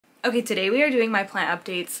Okay, today we are doing my plant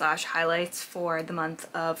updates slash highlights for the month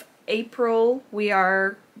of April. We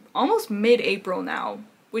are almost mid-April now,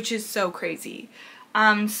 which is so crazy.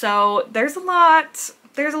 So there's a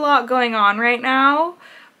lot going on right now,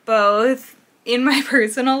 both in my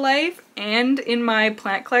personal life and in my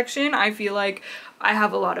plant collection. I feel like I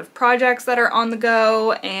have a lot of projects that are on the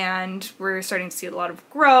go and we're starting to see a lot of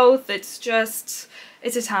growth.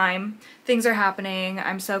 It's a time. Things are happening.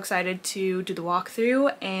 I'm so excited to do the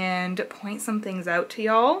walkthrough and point some things out to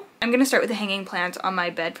y'all. I'm gonna start with the hanging plant on my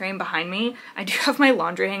bed frame behind me. I do have my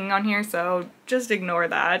laundry hanging on here, so just ignore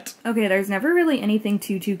that. Okay, there's never really anything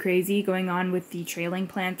too crazy going on with the trailing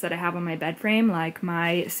plants that I have on my bed frame. Like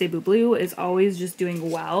my Cebu Blue is always just doing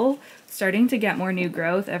well, starting to get more new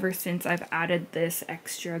growth ever since I've added this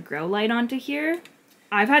extra grow light onto here.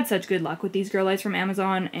 I've had such good luck with these grow lights from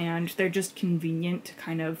Amazon, and they're just convenient to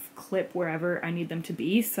kind of clip wherever I need them to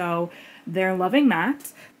be, so they're loving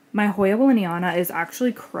that. My Hoya Willeniana is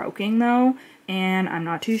actually croaking though, and I'm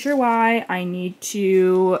not too sure why. I need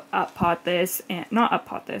to unpot this,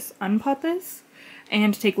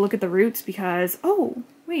 and take a look at the roots because, oh,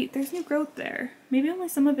 wait, there's new growth there. Maybe only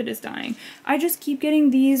some of it is dying. I just keep getting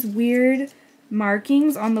these weird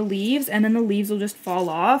markings on the leaves, and then the leaves will just fall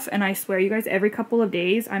off, and I swear you guys, every couple of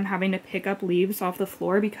days I'm having to pick up leaves off the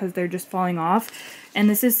floor because they're just falling off. And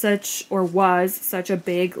this is was such a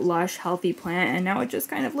big, lush, healthy plant, and now it just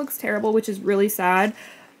kind of looks terrible, which is really sad.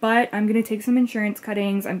 But I'm gonna take some insurance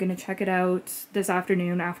cuttings. I'm gonna check it out this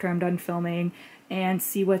afternoon after I'm done filming and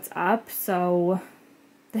see what's up. So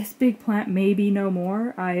this big plant may be no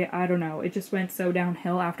more. I don't know. It just went so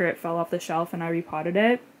downhill after it fell off the shelf and I repotted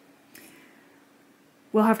it.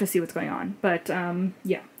 We'll have to see what's going on, but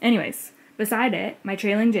yeah. Anyways, beside it, my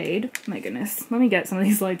trailing jade, my goodness, let me get some of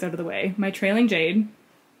these lights out of the way. My trailing jade,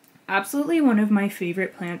 absolutely one of my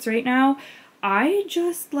favorite plants right now. I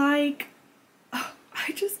just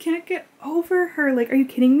can't get over her. Like, are you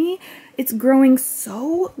kidding me? It's growing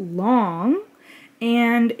so long,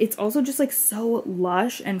 and it's also just like so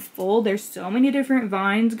lush and full. There's so many different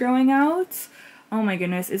vines growing out. Oh my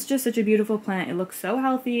goodness, it's just such a beautiful plant. It looks so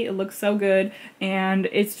healthy, it looks so good, and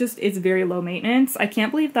it's very low maintenance. I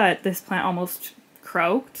can't believe that this plant almost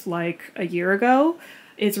croaked like a year ago.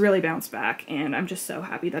 It's really bounced back, and I'm just so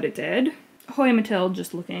happy that it did. Hoya Mathilde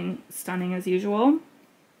just looking stunning as usual.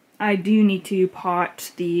 I do need to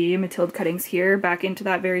pot the Mathilde cuttings here back into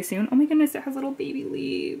that very soon. Oh my goodness, it has little baby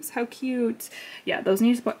leaves. How cute. Yeah, those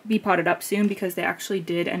need to be potted up soon because they actually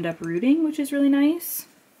did end up rooting, which is really nice.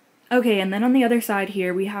 Okay, and then on the other side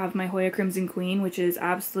here, we have my Hoya Crimson Queen, which is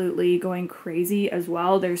absolutely going crazy as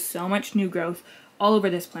well. There's so much new growth all over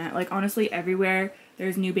this plant. Like, honestly, everywhere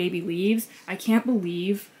there's new baby leaves. I can't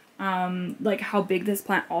believe, like, how big this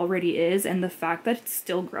plant already is, and the fact that it's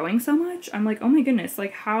still growing so much. I'm like, oh my goodness,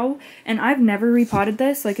 like, how? And I've never repotted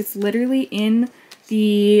this. Like, it's literally in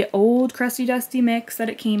the old crusty dusty mix that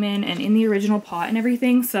it came in and in the original pot and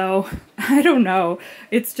everything, so I don't know.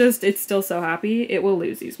 It's still so happy. It will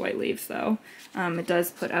lose these white leaves though. It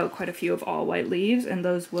does put out quite a few of all white leaves, and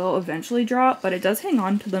those will eventually drop, but it does hang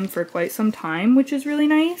on to them for quite some time, which is really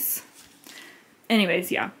nice.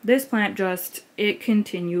 Anyways, yeah, this plant it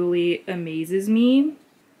continually amazes me.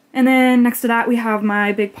 And then next to that, we have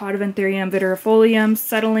my big pot of Anthurium viridifolium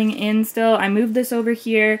settling in still. I moved this over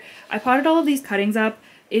here. I potted all of these cuttings up.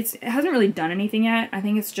 It hasn't really done anything yet. I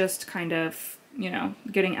think it's just kind of, you know,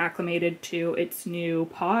 getting acclimated to its new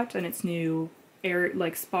pot and its new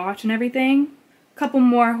spot and everything. Couple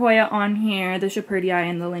more Hoya on here, the Shepardii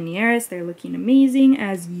and the Linearis. They're looking amazing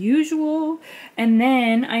as usual. And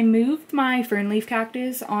then I moved my fernleaf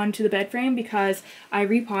cactus onto the bed frame because I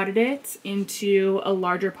repotted it into a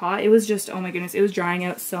larger pot. It was just, oh my goodness, it was drying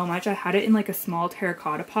out so much. I had it in like a small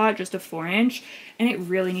terracotta pot, just a 4-inch, and it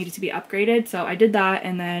really needed to be upgraded. So I did that,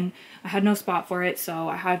 and then I had no spot for it, so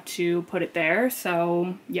I had to put it there.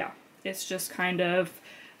 So yeah, it's just kind of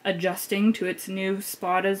adjusting to its new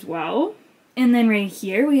spot as well. And then right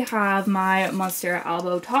here we have my Monstera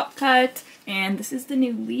Albo top cut, and this is the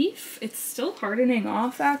new leaf. It's still hardening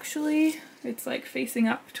off actually. It's like facing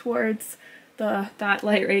up towards that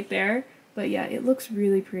light right there. But yeah, it looks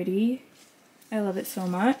really pretty. I love it so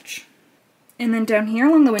much. And then down here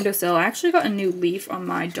along the windowsill, I actually got a new leaf on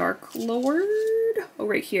my Dark Lord. Oh,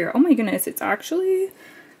 right here. Oh my goodness, it's actually,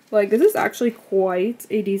 like, this is actually quite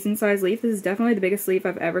a decent sized leaf. This is definitely the biggest leaf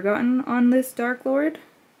I've ever gotten on this Dark Lord.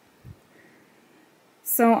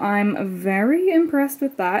 So I'm very impressed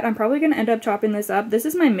with that. I'm probably going to end up chopping this up. This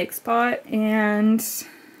is my mix pot, and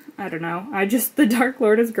I don't know. The Dark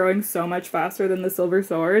Lord is growing so much faster than the Silver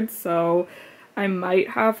Sword, so I might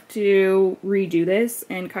have to redo this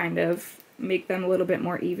and kind of make them a little bit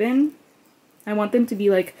more even. I want them to be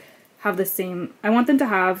like, I want them to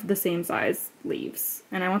have the same size leaves,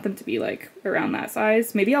 and I want them to be like around that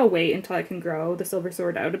size. Maybe I'll wait until I can grow the silver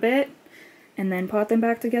sword out a bit and then pot them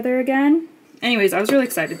back together again. Anyways, I was really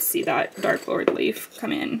excited to see that Dark Lord leaf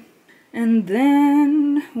come in. And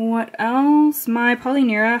then what else? My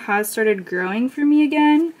Polynera has started growing for me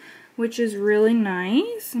again, which is really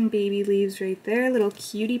nice. Some baby leaves right there, little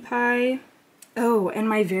cutie pie. Oh, and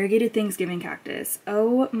my variegated Thanksgiving cactus.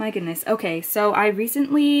 Oh my goodness. Okay, so I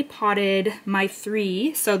recently potted my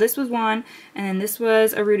 3. So this was one, and this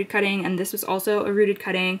was a rooted cutting, and this was also a rooted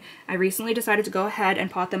cutting. I recently decided to go ahead and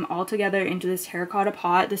pot them all together into this terracotta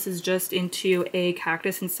pot. This is just into a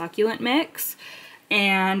cactus and succulent mix.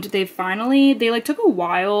 And they like took a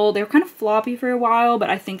while. They were kind of floppy for a while, but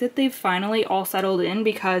I think that they've finally all settled in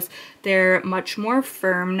because they're much more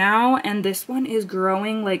firm now. And this one is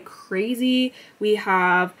growing like crazy.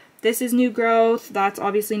 This is new growth. That's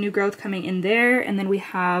obviously new growth coming in there. And then we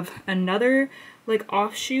have another like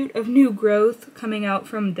offshoot of new growth coming out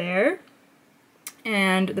from there.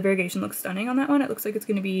 And the variegation looks stunning on that one. It looks like it's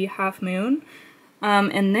going to be half moon.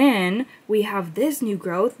 And then we have this new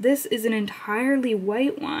growth. This is an entirely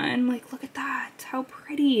white one. Like, look at that. How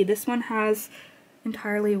pretty. This one has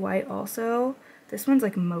entirely white also. This one's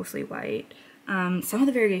like mostly white. Some of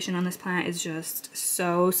the variegation on this plant is just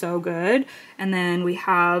so, so good. And then we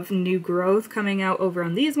have new growth coming out over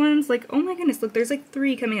on these ones. Like, oh my goodness, look, there's like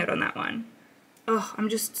 3 coming out on that one. Oh, I'm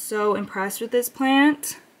just so impressed with this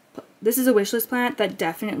plant. This is a wishlist plant that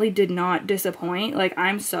definitely did not disappoint. Like,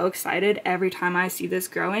 I'm so excited every time I see this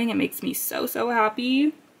growing. It makes me so, so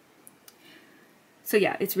happy. So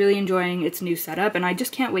yeah, it's really enjoying its new setup, and I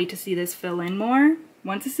just can't wait to see this fill in more.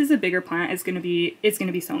 Once this is a bigger plant, it's gonna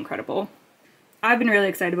be so incredible. I've been really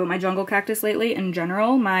excited about my jungle cactus lately. In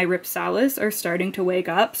general, my Ripsalis are starting to wake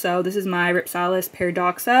up. So this is my Ripsalis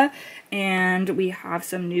paradoxa, and we have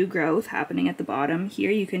some new growth happening at the bottom here.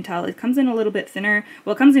 You can tell it comes in a little bit thinner.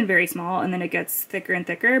 Well, it comes in very small and then it gets thicker and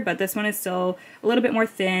thicker, but this one is still a little bit more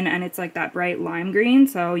thin, and it's like that bright lime green.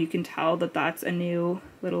 So you can tell that that's a new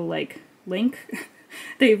little like link.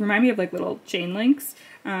 They remind me of like little chain links.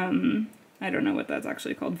 I don't know what that's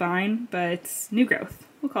actually called, vine, but new growth.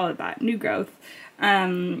 We'll call it that, new growth.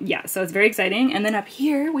 Yeah, so it's very exciting. And then up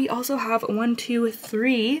here, we also have 1, 2,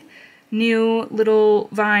 3 new little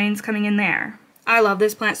vines coming in there. I love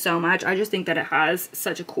this plant so much. I just think that it has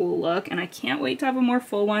such a cool look, and I can't wait to have a more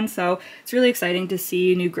full one. So it's really exciting to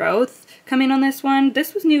see new growth come in on this one.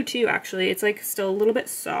 This was new too, actually. It's like still a little bit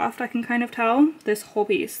soft, I can kind of tell. This whole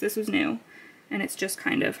piece, this was new. And it's just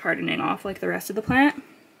kind of hardening off like the rest of the plant.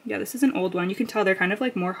 Yeah, this is an old one. You can tell they're kind of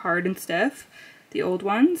like more hard and stiff, the old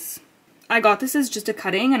ones. I got this as just a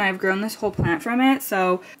cutting, and I've grown this whole plant from it.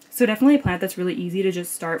 So definitely a plant that's really easy to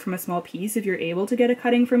just start from a small piece if you're able to get a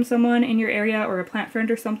cutting from someone in your area or a plant friend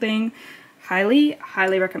or something. Highly,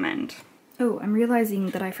 highly recommend. Oh, I'm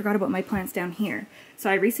realizing that I forgot about my plants down here. So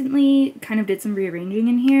I recently kind of did some rearranging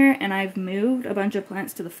in here, and I've moved a bunch of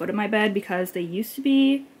plants to the foot of my bed because they used to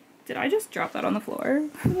be... Did I just drop that on the floor?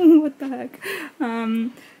 What the heck?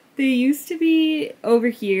 They used to be over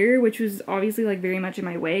here, which was obviously like very much in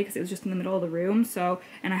my way because it was just in the middle of the room. So,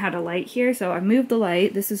 and I had a light here, so I moved the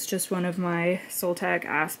light. This is just one of my Soltech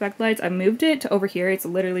aspect lights. I moved it to over here. It's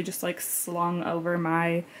literally just like slung over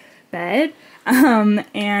my bed. And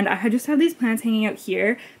I just have these plants hanging out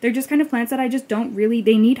here. They're just kind of plants that I just don't really,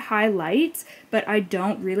 they need high lights, but I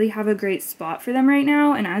don't really have a great spot for them right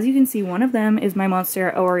now. And as you can see, one of them is my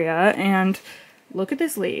Monstera aurea, and look at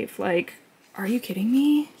this leaf. Like, are you kidding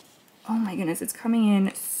me? Oh my goodness, it's coming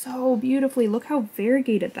in so beautifully. Look how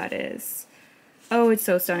variegated that is. Oh, it's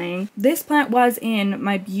so stunning. This plant was in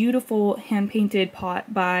my beautiful hand-painted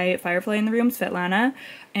pot by Firefly in the Room's Svetlana,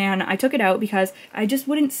 and I took it out because I just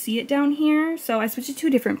wouldn't see it down here, so I switched it to a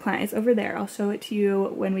different plant. It's over there. I'll show it to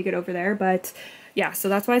you when we get over there, but yeah, so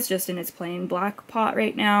that's why it's just in its plain black pot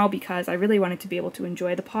right now, because I really wanted to be able to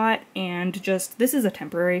enjoy the pot, and just, this is a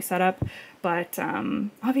temporary setup, but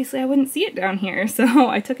obviously I wouldn't see it down here, so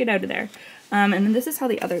I took it out of there. And then this is how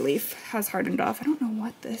the other leaf has hardened off. I don't know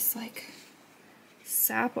what this, like,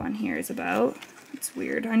 sap on here is about. It's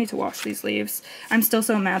weird. I need to wash these leaves. I'm still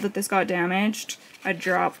so mad that this got damaged. I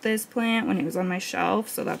dropped this plant when it was on my shelf,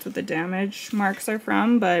 so that's what the damage marks are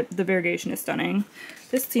from, but the variegation is stunning.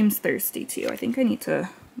 This seems thirsty too. I think I need to...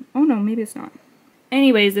 Oh no, maybe it's not.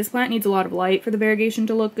 Anyways, this plant needs a lot of light for the variegation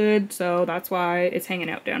to look good, so that's why it's hanging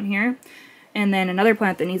out down here. And then another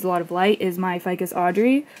plant that needs a lot of light is my Ficus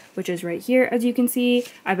Audrey, which is right here, as you can see.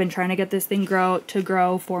 I've been trying to get this thing to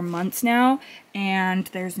grow for months now, and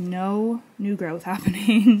there's no new growth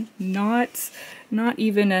happening. Not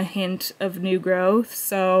even a hint of new growth.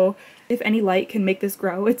 So if any light can make this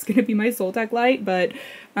grow, it's gonna be my Soltec light, but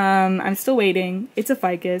I'm still waiting. It's a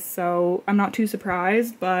ficus, so I'm not too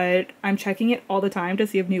surprised, but I'm checking it all the time to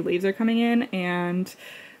see if new leaves are coming in, and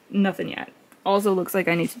nothing yet. Also looks like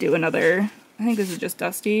I need to do another, I think this is just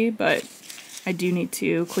dusty, but I do need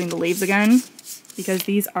to clean the leaves again because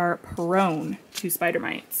these are prone to spider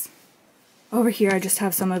mites. Over here I just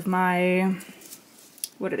have some of my,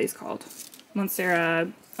 what are these called?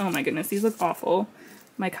 Monstera, oh my goodness, these look awful.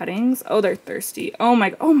 My cuttings, oh they're thirsty. Oh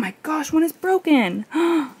my gosh, one is broken.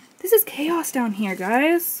 This is chaos down here,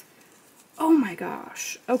 guys. Oh my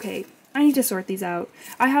gosh. Okay, I need to sort these out.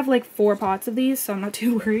 I have like 4 pots of these, so I'm not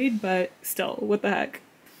too worried, but still, what the heck.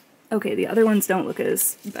 Okay, the other ones don't look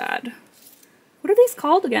as bad. What are these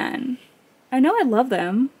called again? I know I love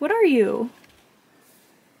them. What are you?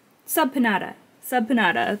 Subpinnata.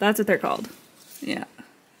 Subpinnata, that's what they're called. Yeah.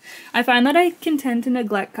 I find that I can tend to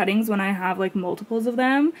neglect cuttings when I have like multiples of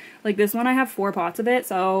them. Like this one I have 4 pots of it,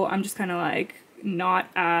 so I'm just kind of like not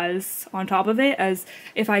as on top of it as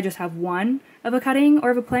if I just have one of a cutting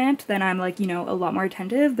or of a plant, then I'm like, you know, a lot more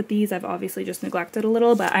attentive. But these I've obviously just neglected a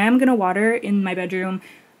little, but I am gonna water in my bedroom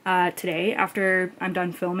today after I'm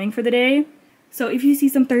done filming for the day. So if you see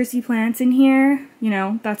some thirsty plants in here, you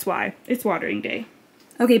know, that's why. It's watering day.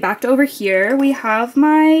 Okay, back to over here. We have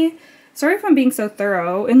my, sorry if I'm being so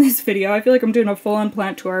thorough in this video. I feel like I'm doing a full-on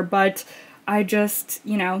plant tour, but I just,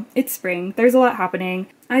 you know, it's spring. There's a lot happening.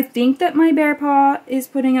 I think that my bear paw is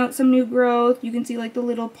putting out some new growth. You can see like the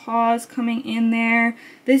little paws coming in there.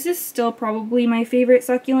 This is still probably my favorite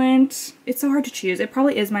succulent. It's so hard to choose. It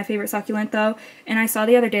probably is my favorite succulent though. And I saw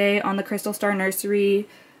the other day on the Crystal Star Nursery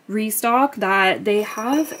restock that they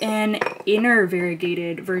have an inner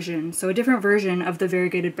variegated version. So a different version of the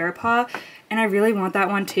variegated bear paw. And I really want that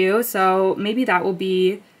one too. So maybe that will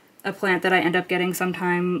be a plant that I end up getting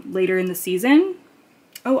sometime later in the season.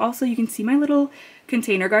 Oh, also you can see my little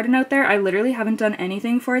container garden out there. I literally haven't done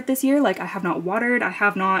anything for it this year. Like I have not watered,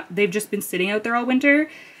 they've just been sitting out there all winter.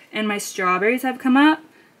 And my strawberries have come up.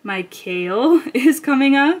 My kale is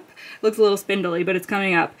coming up. Looks a little spindly, but it's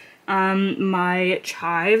coming up. My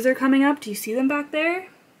chives are coming up. Do you see them back there?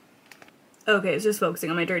 Okay, it's just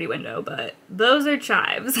focusing on my dirty window, but those are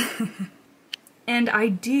chives. And I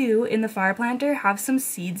do, in the fire planter, have some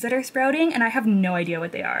seeds that are sprouting, and I have no idea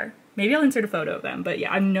what they are. Maybe I'll insert a photo of them, but yeah,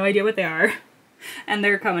 I have no idea what they are. And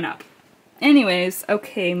they're coming up. Anyways,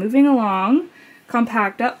 okay, moving along.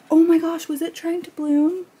 Compacta. Oh my gosh, was it trying to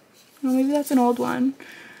bloom? Oh, maybe that's an old one.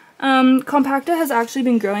 Compacta has actually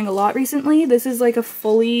been growing a lot recently. This is like a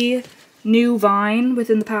fully new vine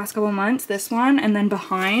within the past couple months, this one. And then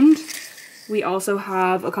behind, we also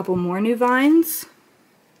have a couple more new vines.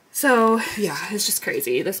 So yeah, it's just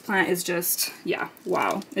crazy. This plant is just, yeah,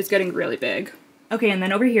 wow. It's getting really big. Okay, and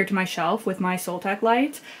then over here to my shelf with my Soltec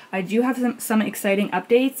light, I do have some exciting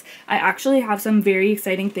updates. I actually have some very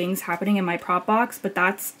exciting things happening in my prop box, but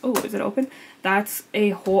that's, oh, is it open? That's a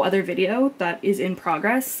whole other video that is in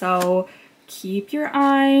progress, so keep your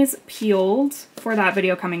eyes peeled for that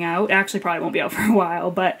video coming out. It actually probably won't be out for a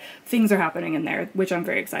while, but things are happening in there, which I'm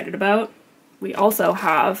very excited about. We also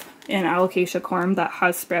have an alocasia corm that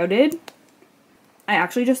has sprouted. I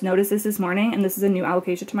actually just noticed this morning, and this is a new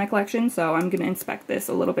alocasia to my collection, so I'm going to inspect this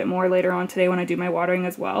a little bit more later on today when I do my watering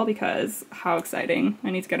as well, because how exciting.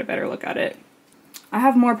 I need to get a better look at it. I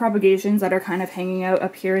have more propagations that are kind of hanging out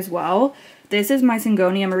up here as well. This is my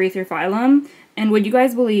Syngonium erythrophyllum, and would you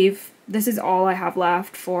guys believe this is all I have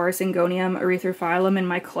left for Syngonium erythrophyllum in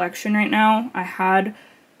my collection right now? I had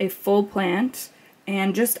a full plant,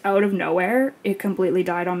 and just out of nowhere, it completely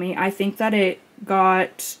died on me. I think that it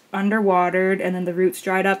got underwatered and then the roots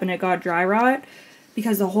dried up and it got dry rot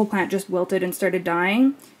because the whole plant just wilted and started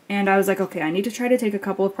dying. And I was like, okay, I need to try to take a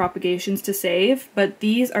couple of propagations to save, but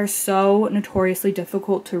these are so notoriously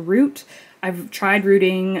difficult to root. I've tried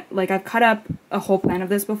rooting, like I've cut up a whole plant of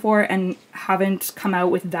this before and haven't come out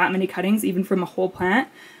with that many cuttings even from a whole plant.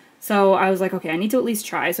 So I was like, okay, I need to at least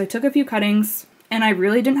try. So I took a few cuttings, and I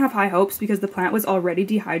really didn't have high hopes because the plant was already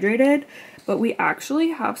dehydrated, but we actually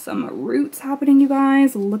have some roots happening, you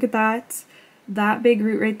guys. Look at that. That big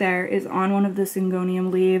root right there is on one of the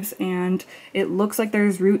Syngonium leaves, and it looks like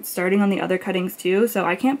there's roots starting on the other cuttings too, so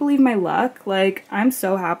I can't believe my luck. Like, I'm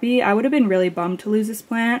so happy. I would have been really bummed to lose this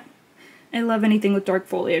plant. I love anything with dark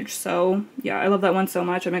foliage, so yeah, I love that one so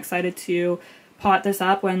much. I'm excited to pot this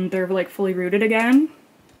up when they're like fully rooted again.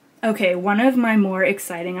 Okay, one of my more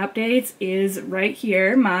exciting updates is right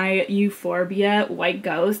here, my Euphorbia White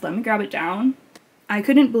Ghost. Let me grab it down. I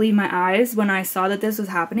couldn't believe my eyes when I saw that this was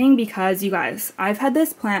happening because, you guys, I've had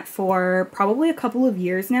this plant for probably a couple of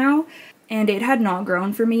years now, and it had not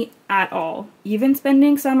grown for me at all. Even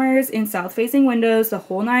spending summers in south-facing windows, the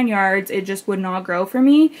whole 9 yards, it just would not grow for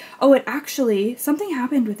me. Oh, it actually, something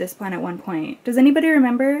happened with this plant at one point. Does anybody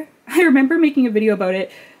remember? I remember making a video about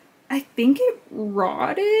it. I think it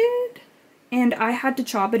rotted and I had to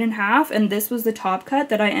chop it in half, and this was the top cut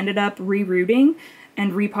that I ended up re-rooting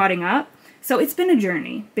and repotting up. So it's been a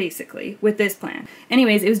journey, basically, with this plant.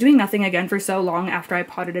 Anyways, it was doing nothing again for so long after I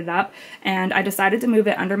potted it up, and I decided to move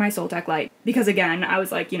it under my Soltec light. Because again, I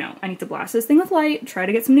was like, you know, I need to blast this thing with light, try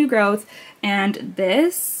to get some new growth, and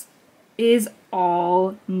this is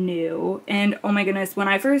all new. And oh my goodness, when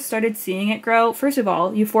I first started seeing it grow, first of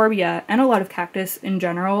all, Euphorbia and a lot of cactus in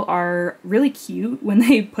general are really cute when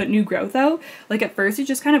they put new growth out. Like at first it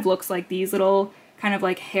just kind of looks like these little kind of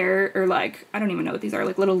like hair, or like, I don't even know what these are,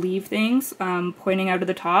 like little leaf things pointing out of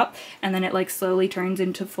the top, and then it like slowly turns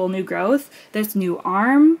into full new growth. This new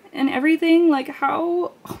arm and everything, like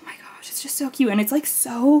how, oh my gosh, it's just so cute. And it's like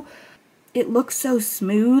so, it looks so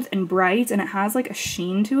smooth and bright, and it has like a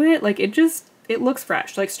sheen to it. Like it looks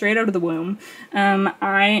fresh, like straight out of the womb.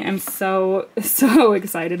 I am so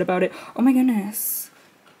excited about it. Oh my goodness.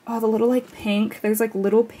 Oh, the little like pink, there's like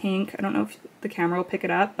little pink, I don't know if the camera will pick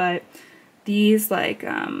it up, but these like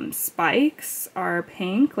spikes are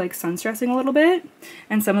pink, like sun stressing a little bit,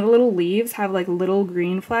 and some of the little leaves have like little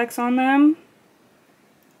green flecks on them.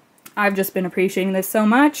 I've just been appreciating this so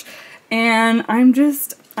much, and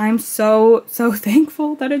I'm so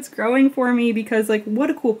thankful that it's growing for me, because like what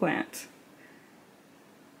a cool plant.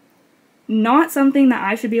 Not something that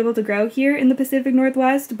I should be able to grow here in the Pacific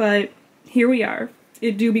Northwest, but here we are.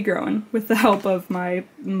 It do be growing with the help of my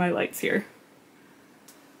lights here.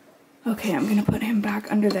 Okay, I'm gonna put him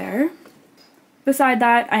back under there. Beside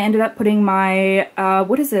that, I ended up putting my,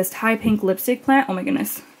 what is this, Thai pink lipstick plant? Oh my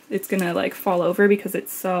goodness, it's gonna like fall over because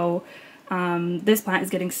it's so, this plant is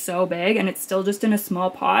getting so big, and it's still just in a small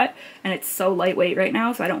pot, and it's so lightweight right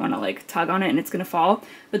now, so I don't wanna like tug on it and it's gonna fall.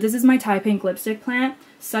 But this is my Thai pink lipstick plant.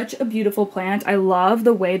 Such a beautiful plant. I love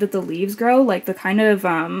the way that the leaves grow, like the kind of,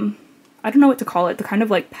 I don't know what to call it, the kind of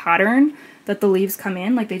like pattern that the leaves come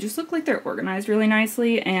in. Like they just look like they're organized really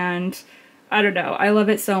nicely, and I don't know, I love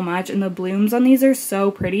it so much. And the blooms on these are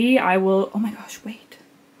so pretty. Oh my gosh, wait.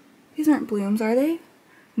 These aren't blooms, are they?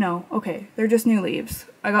 No, okay, they're just new leaves.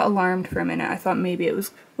 I got alarmed for a minute. I thought maybe it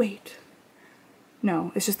was, wait.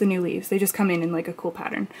 No, it's just the new leaves. They just come in like a cool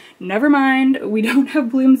pattern. Never mind, we don't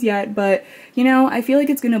have blooms yet, but you know, I feel like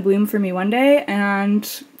it's gonna bloom for me one day, and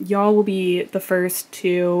y'all will be the first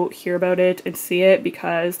to hear about it and see it,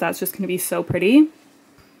 because that's just gonna be so pretty.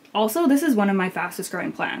 Also, this is one of my fastest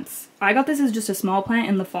growing plants. I got this as just a small plant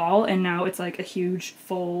in the fall, and now it's like a huge,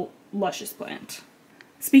 full, luscious plant.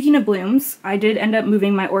 Speaking of blooms, I did end up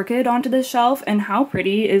moving my orchid onto this shelf, and how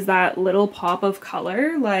pretty is that little pop of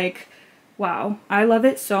color? Like, wow, I love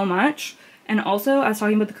it so much. And also, I was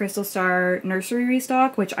talking about the Crystal Star nursery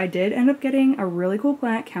restock, which I did end up getting a really cool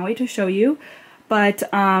plant. Can't wait to show you. But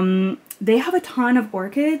they have a ton of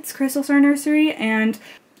orchids, Crystal Star Nursery, and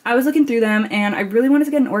I was looking through them, and I really wanted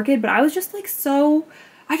to get an orchid, but I was just like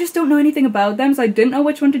I just don't know anything about them, so I didn't know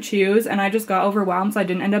which one to choose, and I just got overwhelmed, so I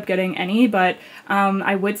didn't end up getting any. But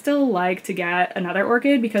I would still like to get another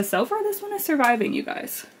orchid, because so far this one is surviving, you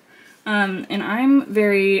guys. And I'm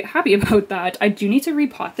very happy about that. I do need to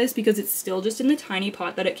repot this because it's still just in the tiny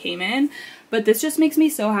pot that it came in, but this just makes me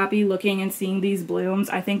so happy looking and seeing these blooms.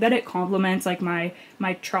 I think that it complements like my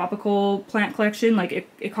tropical plant collection. Like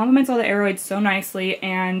it complements all the aroids so nicely,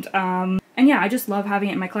 and yeah, I just love having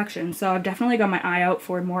it in my collection. So I've definitely got my eye out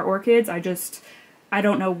for more orchids. I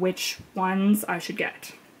don't know which ones I should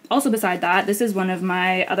get. Also, beside that, this is one of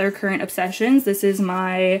my other current obsessions. This is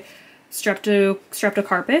my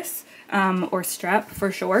Streptocarpus, or strep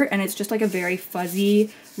for short, and it's just like a very fuzzy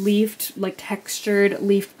leafed, like textured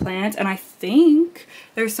leafed plant. And I think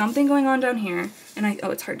there's something going on down here, and oh,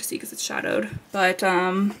 it's hard to see because it's shadowed, but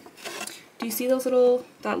do you see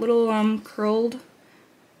that little curled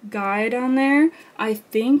guy down there? I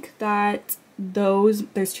think that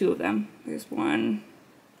there's two of them. There's one.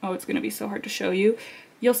 Oh, it's gonna be so hard to show you.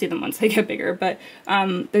 You'll see them once they get bigger, but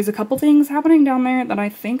there's a couple things happening down there that I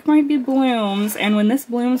think might be blooms, and when this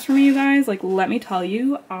blooms for me, you guys, like, let me tell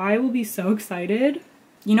you, I will be so excited.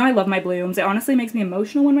 You know I love my blooms. It honestly makes me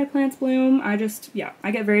emotional when my plants bloom. Yeah,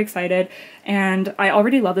 I get very excited, and I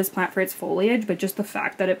already love this plant for its foliage, but just the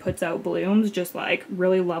fact that it puts out blooms just like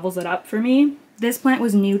really levels it up for me. This plant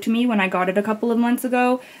was new to me when I got it a couple of months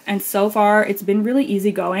ago, and so far it's been really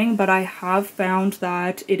easygoing, but I have found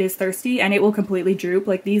that it is thirsty and it will completely droop.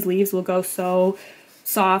 Like, these leaves will go so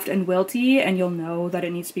soft and wilty and you'll know that it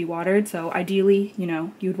needs to be watered. So ideally, you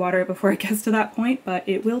know, you'd water it before it gets to that point, but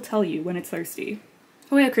it will tell you when it's thirsty.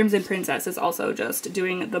 Hoya Crimson Princess is also just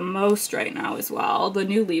doing the most right now as well. The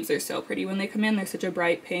new leaves are so pretty when they come in. They're such a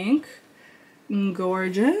bright pink.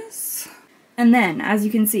 Gorgeous. And then, as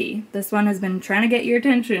you can see, this one has been trying to get your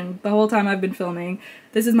attention the whole time I've been filming.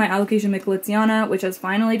 This is my Alocasia Michelitziana, which has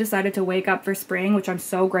finally decided to wake up for spring, which I'm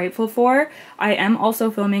so grateful for. I am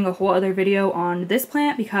also filming a whole other video on this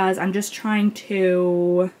plant because I'm just trying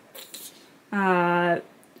to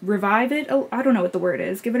revive it. Oh, I don't know what the word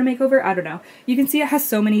is. Give it a makeover? I don't know. You can see it has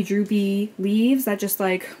so many droopy leaves that just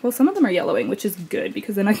like, well, some of them are yellowing, which is good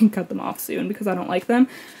because then I can cut them off soon because I don't like them.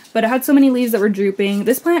 But it had so many leaves that were drooping.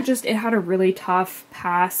 This plant just, it had a really tough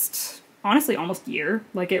past, honestly, almost year.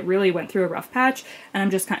 Like, it really went through a rough patch, and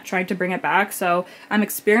I'm just kind of trying to bring it back. So I'm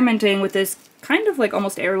experimenting with this kind of like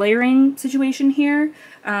almost air layering situation here,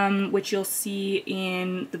 which you'll see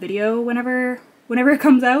in the video whenever it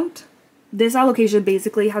comes out. This alocasia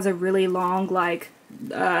basically has a really long, like,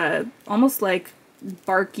 almost like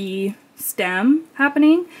barky stem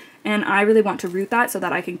happening. And I really want to root that so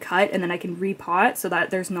that I can cut and then I can repot so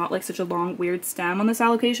that there's not like such a long weird stem on this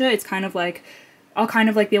alocasia. It's kind of like, I'll kind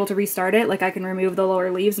of like be able to restart it. Like, I can remove the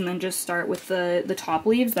lower leaves and then just start with the top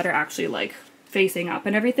leaves that are actually like facing up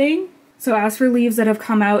and everything. So as for leaves that have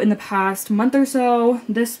come out in the past month or so,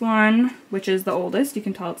 this one, which is the oldest, you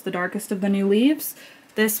can tell it's the darkest of the new leaves.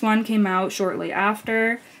 This one came out shortly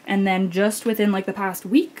after, and then just within like the past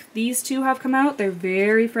week, these two have come out. They're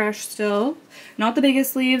very fresh still. Not the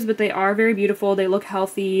biggest leaves, but they are very beautiful. They look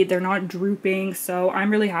healthy. They're not drooping, so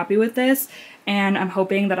I'm really happy with this, and I'm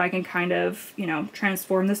hoping that I can kind of, you know,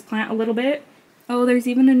 transform this plant a little bit. Oh, there's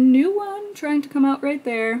even a new one trying to come out right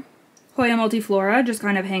there. Hoya multiflora, just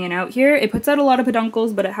kind of hanging out here. It puts out a lot of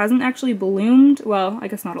peduncles, but it hasn't actually bloomed. Well, I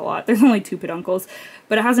guess not a lot. There's only 2 peduncles,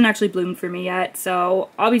 but it hasn't actually bloomed for me yet. So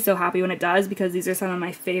I'll be so happy when it does because these are some of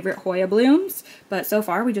my favorite Hoya blooms. But so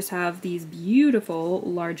far we just have these beautiful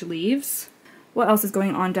large leaves. What else is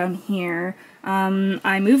going on down here?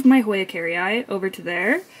 I moved my Hoya carrii over to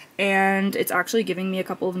there, and it's actually giving me a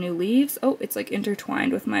couple of new leaves. Oh, it's like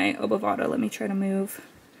intertwined with my obovata. Let me try to move.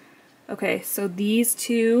 Okay, so these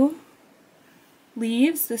 2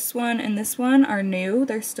 leaves, this one and this one, are new.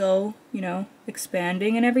 They're still, you know,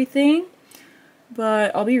 expanding and everything,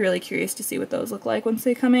 but I'll be really curious to see what those look like once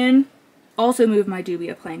they come in. Also moved my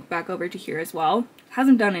dubia plank back over to here as well.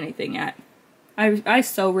 Hasn't done anything yet. I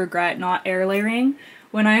so regret not air layering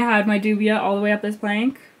when I had my dubia all the way up this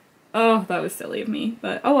plank. Oh, that was silly of me,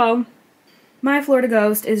 but oh well. My Florida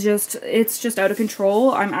Ghost is it's just out of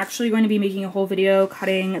control. I'm actually going to be making a whole video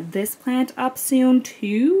cutting this plant up soon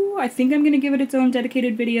too. I think I'm going to give it its own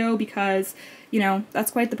dedicated video because, you know,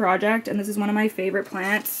 that's quite the project, and this is one of my favorite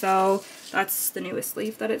plants. So that's the newest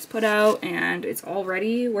leaf that it's put out, and it's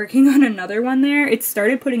already working on another one there. It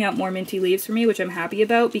started putting out more minty leaves for me, which I'm happy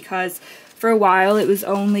about because for a while it was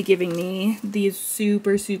only giving me these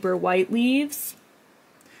super, super white leaves,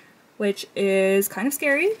 which is kind of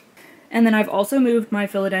scary. And then I've also moved my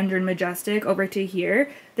Philodendron Majestic over to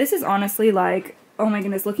here. This is honestly like, oh my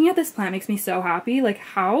goodness, looking at this plant makes me so happy. Like,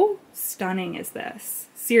 how stunning is this?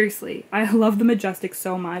 Seriously, I love the Majestic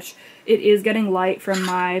so much. It is getting light from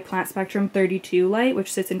my Plant Spectrum 32 light,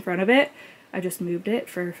 which sits in front of it. I just moved it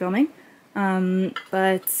for filming.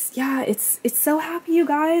 But yeah, it's so happy, you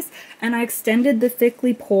guys. And I extended the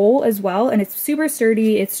thickly pole as well, and it's super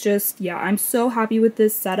sturdy. It's just, yeah, I'm so happy with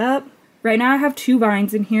this setup. Right now I have 2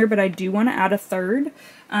 vines in here, but I do want to add a 3rd,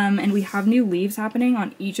 and we have new leaves happening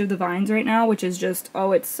on each of the vines right now, which is just,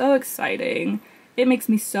 oh, it's so exciting. It makes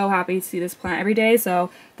me so happy to see this plant every day.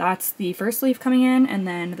 So that's the first leaf coming in, and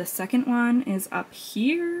then the second one is up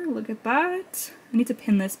here. Look at that. I need to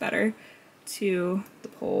pin this better to the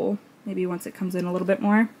pole, maybe once it comes in a little bit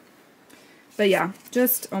more. But yeah,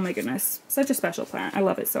 just, oh my goodness, such a special plant. I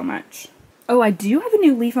love it so much. Oh, I do have a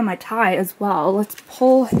new leaf on my tie as well. Let's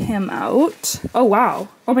pull him out. Oh, wow.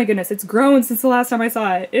 Oh my goodness, it's grown since the last time I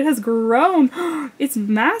saw it. It has grown. It's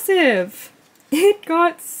massive. It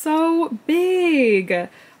got so big.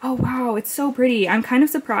 Oh wow, it's so pretty. I'm kind of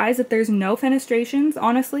surprised that there's no fenestrations,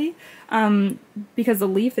 honestly, because the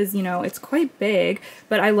leaf is, you know, it's quite big,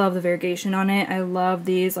 but I love the variegation on it. I love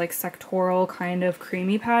these like sectoral kind of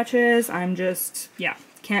creamy patches. I'm just, yeah,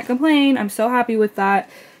 can't complain. I'm so happy with that.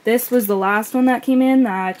 This was the last one that came in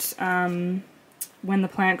that, when the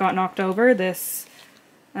plant got knocked over, this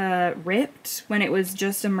ripped when it was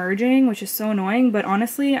just emerging, which is so annoying, but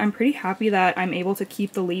honestly I'm pretty happy that I'm able to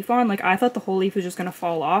keep the leaf on. Like, I thought the whole leaf was just gonna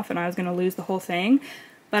fall off and I was gonna lose the whole thing,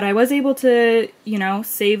 but I was able to, you know,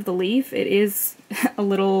 save the leaf. It is a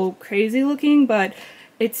little crazy looking, but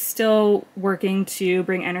it's still working to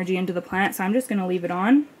bring energy into the plant, so I'm just gonna leave it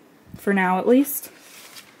on for now at least.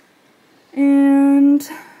 And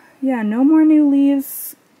yeah, no more new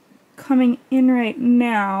leaves coming in right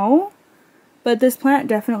now. But this plant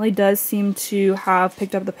definitely does seem to have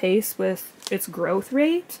picked up the pace with its growth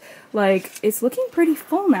rate. Like, it's looking pretty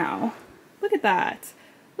full now. Look at that.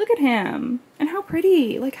 Look at him. And how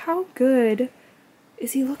pretty. Like, how good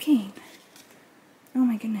is he looking? Oh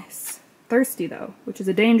my goodness. Thirsty though, which is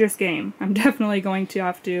a dangerous game. I'm definitely going to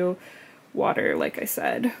have to water, like I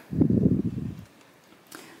said. I'm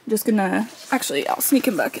just gonna, actually, I'll sneak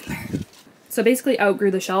him back in there. So basically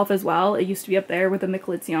outgrew the shelf as well. It used to be up there where the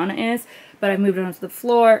Michelitziana is, but I've moved it onto the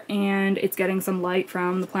floor and it's getting some light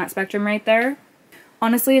from the plant spectrum right there.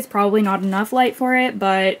 Honestly, it's probably not enough light for it,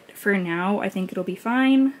 but for now, I think it'll be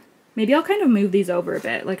fine. Maybe I'll kind of move these over a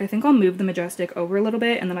bit. Like, I think I'll move the Majestic over a little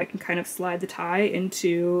bit and then I can kind of slide the tie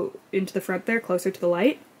into the front there, closer to the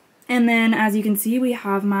light. And then, as you can see, we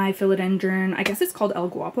have my philodendron. I guess it's called El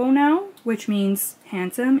Guapo now, which means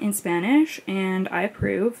handsome in Spanish, and I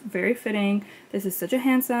approve. Very fitting. This is such a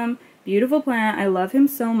handsome, beautiful plant. I love him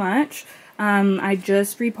so much. I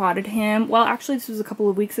just repotted him. Well, actually, this was a couple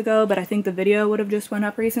of weeks ago, but I think the video would have just went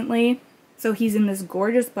up recently. So he's in this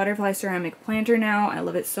gorgeous butterfly ceramic planter now. I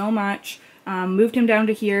love it so much. Moved him down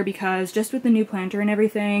to here because just with the new planter and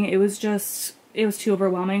everything, it was too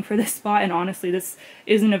overwhelming for this spot, and honestly this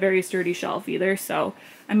isn't a very sturdy shelf either, so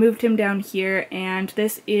I moved him down here. And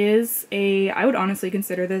this is I would honestly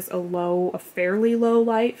consider this a fairly low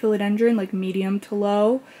light philodendron, like medium to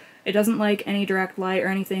low. It doesn't like any direct light or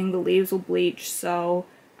anything. The leaves will bleach, so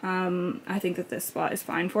I think that this spot is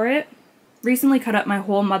fine for it. Recently cut up my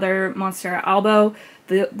whole mother Monstera albo.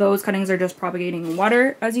 Those cuttings are just propagating in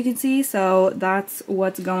water, as you can see, so that's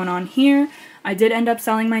what's going on here. I did end up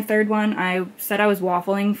selling my third one. I said I was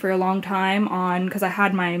waffling for a long time because I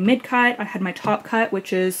had my mid cut, I had my top cut,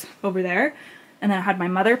 which is over there, and then I had my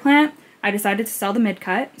mother plant. I decided to sell the mid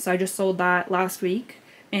cut, so I just sold that last week,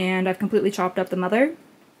 and I've completely chopped up the mother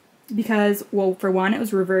because, well, for one, it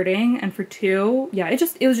was reverting, and for two, yeah, it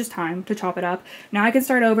was just time to chop it up. Now I can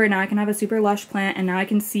start over, now I can have a super lush plant, and now I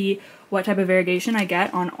can see what type of variegation I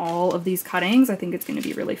get on all of these cuttings. I think it's going to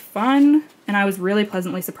be really fun, and I was really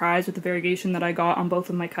pleasantly surprised with the variegation that I got on both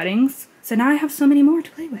of my cuttings. So now I have so many more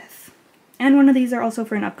to play with. And one of these are also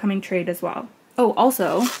for an upcoming trade as well. Oh,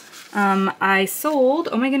 also, I sold,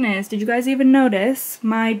 oh my goodness, did you guys even notice?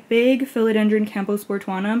 My big Philodendron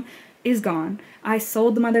Camposportuanum is gone. I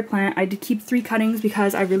sold the mother plant. I did keep 3 cuttings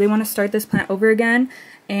because I really want to start this plant over again,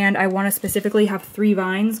 and I want to specifically have 3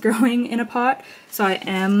 vines growing in a pot, so I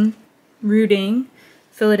am rooting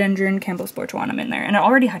Philodendron Camposportuanum in there, and it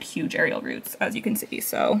already had huge aerial roots, as you can see,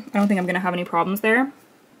 so I don't think I'm going to have any problems there.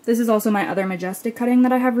 This is also my other Majestic cutting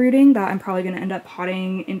that I have rooting that I'm probably going to end up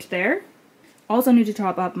potting into there. Also need to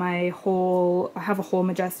chop up I have a whole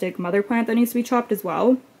Majestic mother plant that needs to be chopped as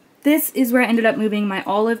well. This is where I ended up moving my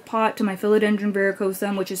olive pot to my Philodendron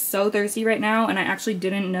verrucosum, which is so thirsty right now, and I actually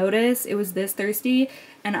didn't notice it was this thirsty,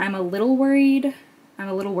 and I'm a little worried.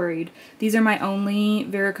 These are my only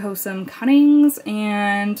verrucosum cuttings,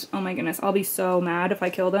 and oh my goodness, I'll be so mad if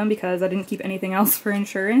I kill them because I didn't keep anything else for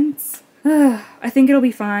insurance. I think it'll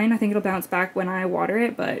be fine. I think it'll bounce back when I water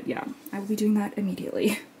it, but yeah, I will be doing that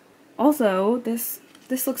immediately. Also, this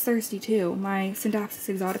looks thirsty too, my Syndapsis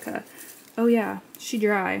exotica. Oh yeah, she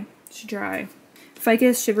dry.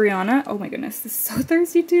 Ficus shiveriana. Oh my goodness, this is so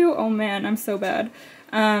thirsty too. Oh man, I'm so bad.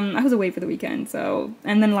 I was away for the weekend, so,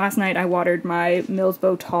 and then last night I watered my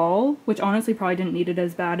Millsbow Tall, which honestly probably didn't need it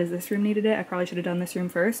as bad as this room needed it. I probably should have done this room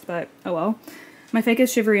first, but oh well. My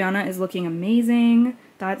Ficus shiveriana is looking amazing.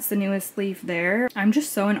 That's the newest leaf there. I'm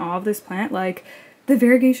just so in awe of this plant. Like, the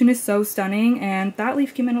variegation is so stunning, and that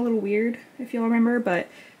leaf came in a little weird, if you'll remember, but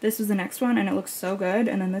this was the next one, and it looks so good.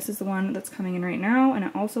 And then this is the one that's coming in right now, and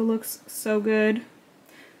it also looks so good.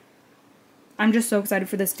 I'm just so excited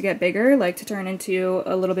for this to get bigger, like to turn into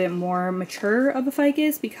a little bit more mature of a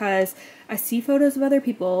ficus, because I see photos of other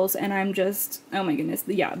people's, and I'm just, oh my goodness,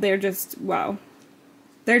 yeah, they're just, wow.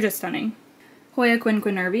 They're just stunning. Hoya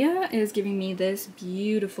quinquenervia is giving me this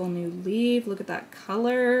beautiful new leaf. Look at that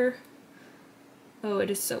color. Oh, it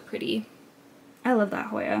is so pretty. I love that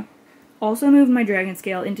Hoya. Also moved my dragon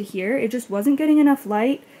scale into here. It just wasn't getting enough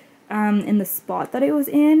light in the spot that it was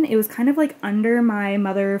in. It was kind of like under my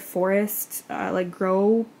mother forest like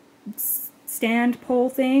grow stand pole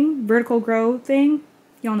thing, vertical grow thing.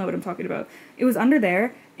 Y'all know what I'm talking about. It was under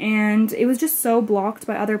there, and it was just so blocked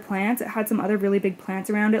by other plants. It had some other really big plants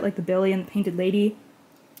around it, like the Billy and the Painted Lady,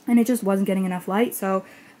 and it just wasn't getting enough light, so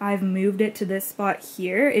I've moved it to this spot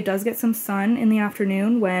here. It does get some sun in the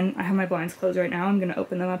afternoon when I have my blinds closed right now. I'm going to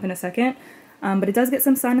open them up in a second. But it does get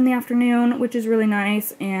some sun in the afternoon, which is really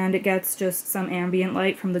nice, and it gets just some ambient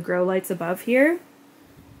light from the grow lights above here.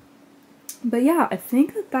 But yeah, I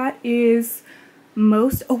think that that is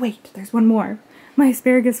most... Oh wait, there's one more. My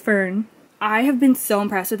asparagus fern. I have been so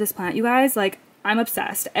impressed with this plant, you guys. Like, I'm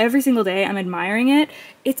obsessed. Every single day I'm admiring it.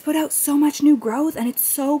 It's put out so much new growth, and it's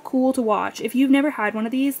so cool to watch. If you've never had one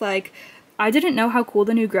of these, like, I didn't know how cool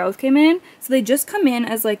the new growth came in. So they just come in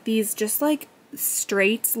as like these just like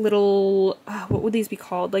straight little what would these be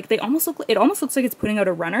called? Like, they almost look, it almost looks like it's putting out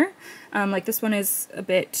a runner. Like this one is a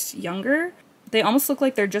bit younger. They almost look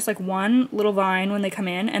like they're just like one little vine when they come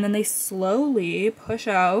in, and then they slowly push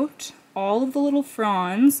out all of the little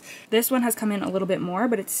fronds. This one has come in a little bit more,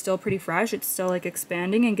 but it's still pretty fresh. It's still like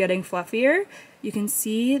expanding and getting fluffier. You can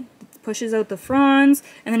see it pushes out the fronds,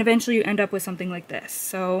 and then eventually you end up with something like this.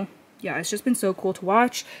 So yeah, it's just been so cool to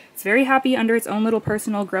watch. It's very happy under its own little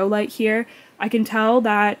personal grow light here. I can tell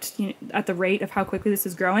that, you know, at the rate of how quickly this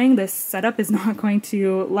is growing, this setup is not going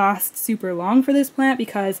to last super long for this plant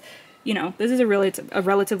because, you know, this is a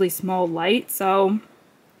relatively small light, so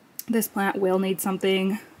this plant will need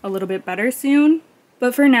something a little bit better soon.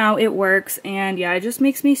 But for now, it works, and yeah, it just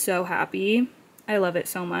makes me so happy. I love it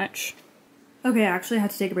so much. Okay, I actually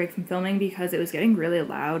had to take a break from filming because it was getting really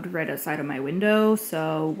loud right outside of my window,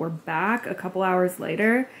 so we're back a couple hours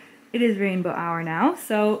later. It is rainbow hour now,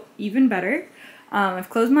 so even better. I've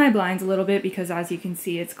closed my blinds a little bit because, as you can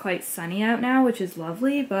see, it's quite sunny out now, which is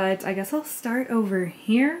lovely, but I guess I'll start over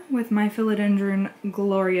here with my Philodendron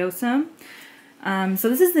gloriosum. So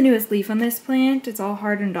this is the newest leaf on this plant. It's all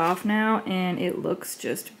hardened off now, and it looks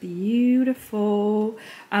just beautiful.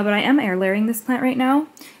 But I am air layering this plant right now,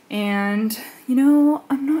 and, you know,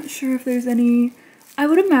 I'm not sure if there's any... I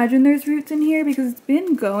would imagine there's roots in here because it's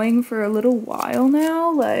been going for a little while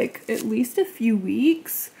now, like at least a few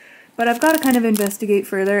weeks. But I've got to kind of investigate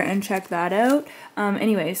further and check that out.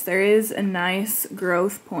 Anyways, there is a nice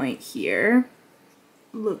growth point here.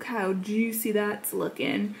 Look how juicy that's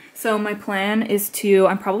looking. So my plan is to,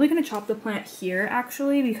 I'm probably going to chop the plant here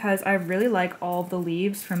actually because I really like all of the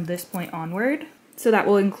leaves from this point onward. So that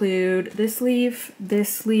will include this leaf,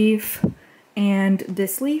 and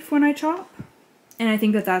this leaf when I chop. And I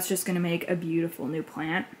think that that's just going to make a beautiful new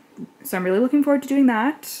plant. So I'm really looking forward to doing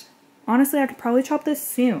that. Honestly, I could probably chop this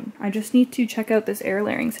soon. I just need to check out this air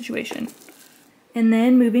layering situation. And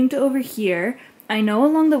then moving to over here, I know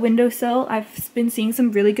along the windowsill I've been seeing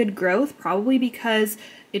some really good growth, probably because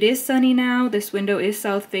it is sunny now. This window is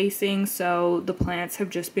south facing, so the plants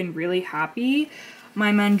have just been really happy.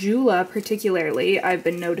 My Manjula particularly, I've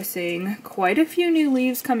been noticing quite a few new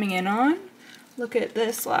leaves coming in on. Look at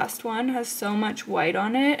this last one, has so much white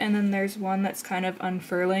on it, and then there's one that's kind of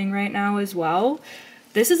unfurling right now as well.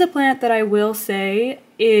 This is a plant that I will say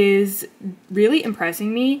is really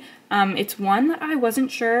impressing me. It's one that I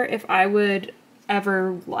wasn't sure if I would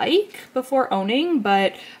ever like before owning,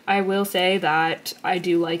 but I will say that I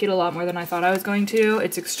do like it a lot more than I thought I was going to.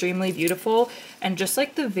 It's extremely beautiful, and just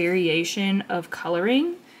like the variation of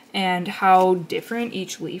coloring and how different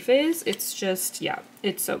each leaf is, it's just, yeah,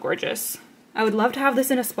 it's so gorgeous. I would love to have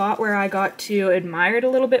this in a spot where I got to admire it a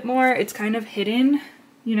little bit more. It's kind of hidden,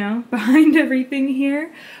 you know, behind everything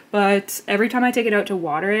here, but every time I take it out to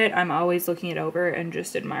water it, I'm always looking it over and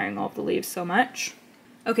just admiring all of the leaves so much.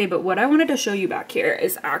 Okay, but what I wanted to show you back here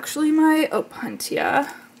is actually my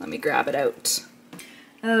Opuntia. Let me grab it out.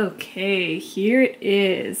 Okay, here it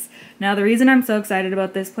is. Now the reason I'm so excited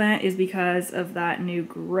about this plant is because of that new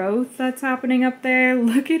growth that's happening up there.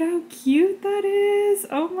 Look at how cute that is.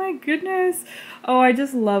 Oh my goodness. Oh, I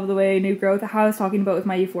just love the way new growth, how I was talking about with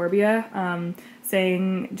my euphorbia,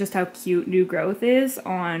 saying just how cute new growth is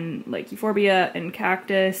on like euphorbia and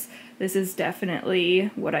cactus. This is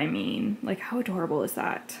definitely what I mean. Like, how adorable is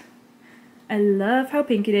that? I love how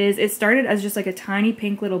pink it is. It started as just like a tiny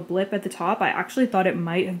pink little blip at the top. I actually thought it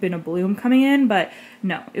might have been a bloom coming in, but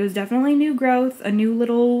no, it was definitely new growth, a new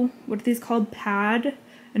little, what are these called, pad?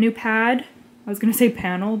 A new pad? I was gonna say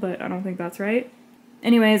panel, but I don't think that's right.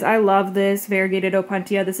 Anyways, I love this variegated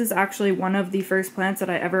Opuntia. This is actually one of the first plants that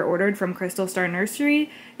I ever ordered from Crystal Star Nursery,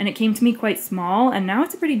 and it came to me quite small, and now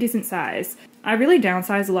it's a pretty decent size. I really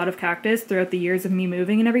downsized a lot of cactus throughout the years of me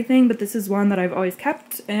moving and everything, but this is one that I've always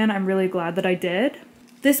kept, and I'm really glad that I did.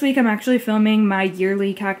 This week I'm actually filming my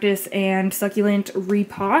yearly cactus and succulent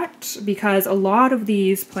repot, because a lot of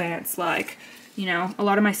these plants, like you know, a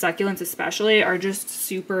lot of my succulents especially are just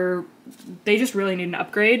super, they just really need an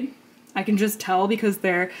upgrade. I can just tell because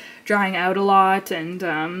they're drying out a lot, and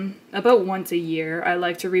about once a year I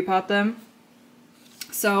like to repot them.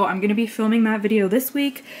 So I'm going to be filming that video this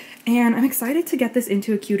week, and I'm excited to get this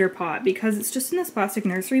into a cuter pot because it's just in this plastic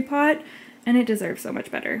nursery pot and it deserves so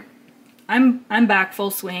much better. I'm back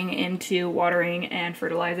full swing into watering and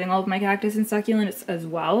fertilizing all of my cactus and succulents as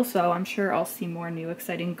well, so I'm sure I'll see more new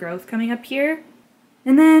exciting growth coming up here.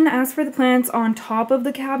 And then as for the plants on top of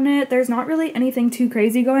the cabinet, there's not really anything too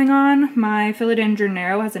crazy going on. My Philodendron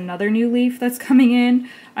Nero has another new leaf that's coming in.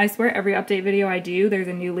 I swear every update video I do, there's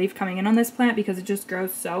a new leaf coming in on this plant because it just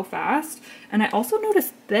grows so fast. And I also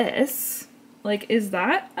noticed this. Like, is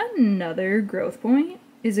that another growth point?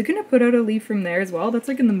 Is it going to put out a leaf from there as well? That's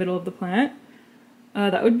like in the middle of the plant.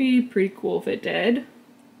 That would be pretty cool if it did.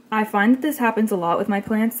 I find that this happens a lot with my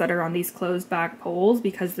plants that are on these closed back poles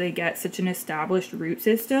because they get such an established root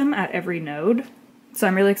system at every node. So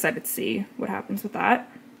I'm really excited to see what happens with that.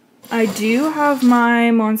 I do have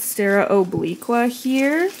my Monstera obliqua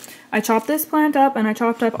here. I chopped this plant up and I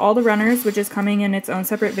chopped up all the runners, which is coming in its own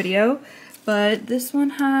separate video. But this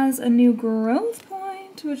one has a new growth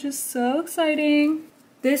point, which is so exciting.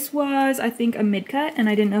 This was, I think, a mid-cut, and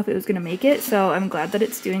I didn't know if it was going to make it, so I'm glad that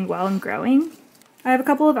it's doing well and growing. I have a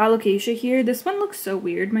couple of alocasia here. This one looks so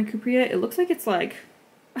weird, my cuprea. It looks like it's like,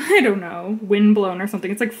 I don't know, windblown or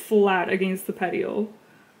something. It's like flat against the petiole.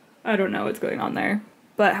 I don't know what's going on there,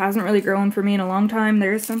 but hasn't really grown for me in a long time.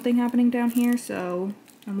 There is something happening down here, so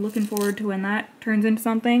I'm looking forward to when that turns into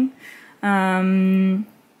something. Nothing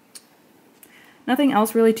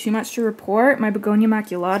else really too much to report. My Begonia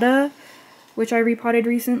maculata, which I repotted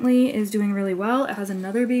recently, is doing really well. It has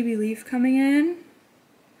another baby leaf coming in.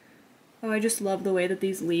 Oh, I just love the way that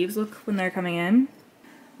these leaves look when they're coming in.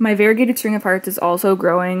 My variegated string of hearts is also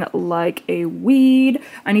growing like a weed.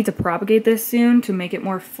 I need to propagate this soon to make it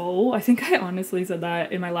more full. I think I honestly said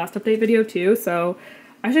that in my last update video too, so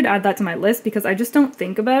I should add that to my list because I just don't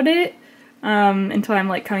think about it until I'm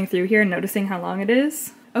like coming through here and noticing how long it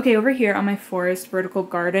is. Okay, over here on my forest vertical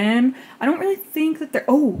garden, I don't really think that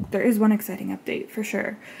there is one exciting update for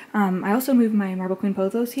sure. I also moved my Marble Queen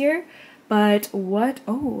Pothos here, but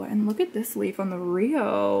and look at this leaf on the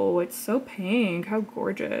Rio. It's so pink, how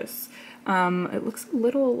gorgeous. It looks a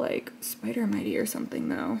little like spider mighty or something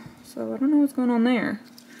though, so I don't know what's going on there.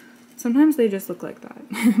 Sometimes they just look like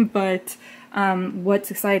that. But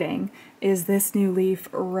what's exciting is this new leaf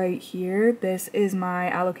right here. This is my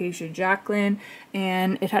Alocasia Jacqueline,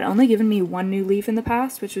 and it had only given me one new leaf in the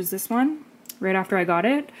past, which was this one, right after I got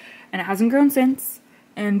it, and it hasn't grown since.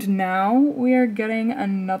 And now we are getting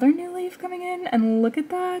another new leaf coming in, and look at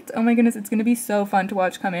that. Oh my goodness, it's gonna be so fun to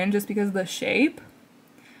watch come in just because of the shape.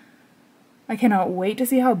 I cannot wait to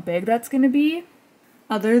see how big that's gonna be.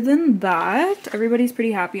 Other than that, everybody's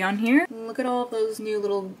pretty happy on here. Look at all of those new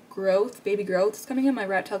little baby growths coming in my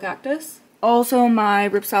rat tail cactus. Also, my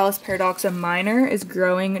Ripsalis paradoxa minor is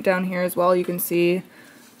growing down here as well. You can see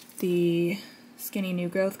the skinny new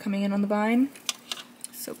growth coming in on the vine.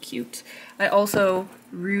 So cute. I also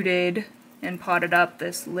rooted and potted up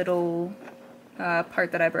this little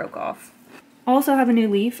part that I broke off. Also have a new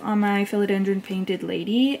leaf on my Philodendron Painted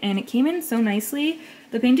Lady, and it came in so nicely.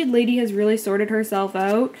 The Painted Lady has really sorted herself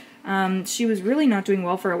out. She was really not doing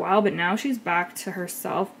well for a while, but now she's back to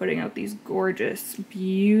herself, putting out these gorgeous,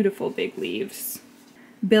 beautiful big leaves.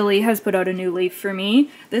 Billy has put out a new leaf for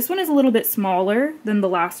me. This one is a little bit smaller than the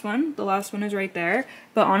last one. The last one is right there,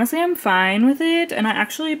 but honestly I'm fine with it, and I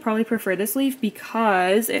actually probably prefer this leaf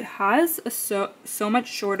because it has a so much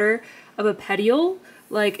shorter of a petiole.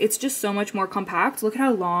 Like, it's just so much more compact. Look at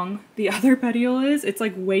how long the other petiole is. It's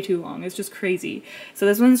like way too long. It's just crazy. So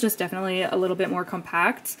this one's just definitely a little bit more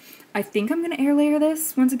compact. I think I'm gonna air layer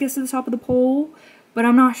this once it gets to the top of the pole, but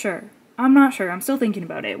I'm not sure. I'm still thinking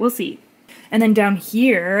about it. We'll see. And then down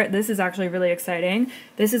here, this is actually really exciting.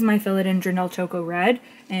 This is my Philodendron El Choco Red,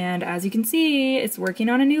 and as you can see, it's working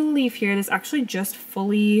on a new leaf here. This actually just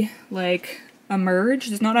fully, like,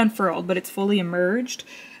 emerged. It's not unfurled, but it's fully emerged,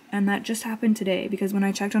 and that just happened today, because when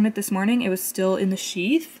I checked on it this morning, it was still in the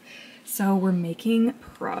sheath. So we're making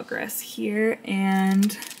progress here,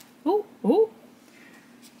 and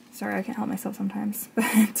sorry, I can't help myself sometimes,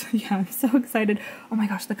 but yeah, I'm so excited. Oh my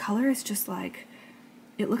gosh, the color is just like,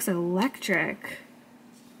 it looks electric.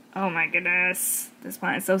 Oh my goodness. This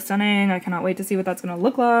plant is so stunning. I cannot wait to see what that's going to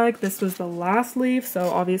look like. This was the last leaf, so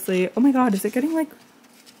obviously... Oh my god, is it getting like...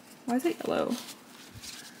 Why is it yellow?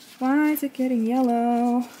 Why is it getting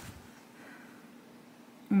yellow?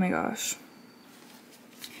 Oh my gosh.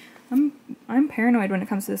 I'm paranoid when it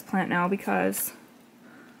comes to this plant now because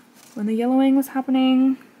when the yellowing was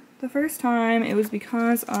happening the first time, it was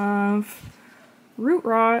because of root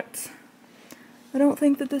rot. I don't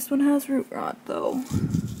think that this one has root rot though.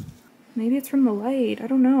 Maybe it's from the light, I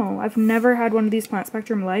don't know. I've never had one of these Plant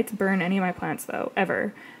Spectrum lights burn any of my plants though,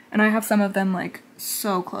 ever. And I have some of them like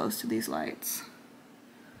so close to these lights.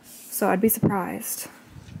 So I'd be surprised.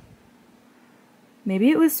 Maybe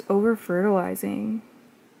it was over fertilizing.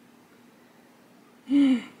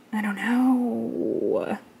 I don't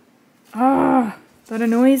know. Ah, that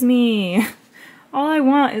annoys me. All I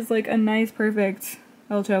want is like a nice, perfect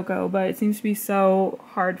El Choco, but it seems to be so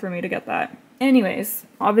hard for me to get that. Anyways,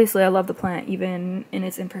 obviously I love the plant even in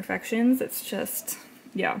its imperfections. It's just,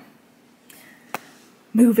 yeah.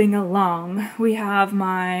 Moving along, we have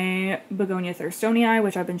my Begonia Thurstonii,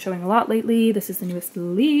 which I've been showing a lot lately. This is the newest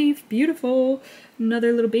leaf, beautiful.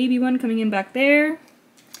 Another little baby one coming in back there.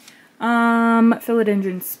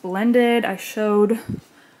 Philodendron Splendid, I showed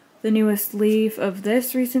the newest leaf of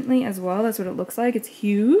this recently as well. That's what it looks like. It's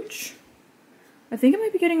huge. I think it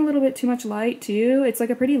might be getting a little bit too much light too. It's like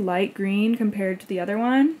a pretty light green compared to the other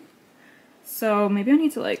one. So maybe I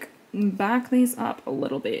need to like back these up a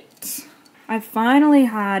little bit. I finally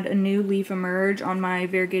had a new leaf emerge on my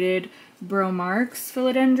variegated Bromarx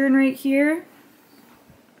philodendron right here.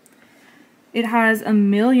 It has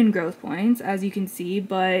 1,000,000 growth points, as you can see,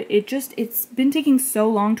 but it's been taking so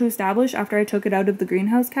long to establish after I took it out of the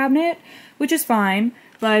greenhouse cabinet, which is fine.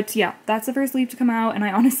 But yeah, that's the first leaf to come out, and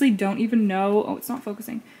I honestly don't even know, oh, it's not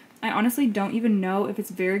focusing. I honestly don't even know if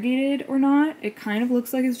it's variegated or not. It kind of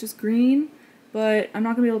looks like it's just green, but I'm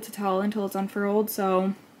not gonna be able to tell until it's unfurled,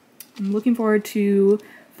 so I'm looking forward to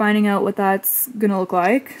finding out what that's gonna look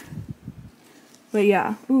like. But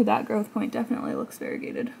yeah, ooh, that growth point definitely looks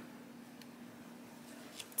variegated.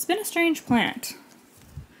 It's been a strange plant.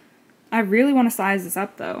 I really want to size this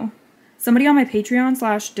up though. Somebody on my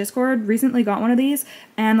Patreon/Discord recently got one of these,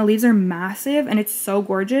 and the leaves are massive and it's so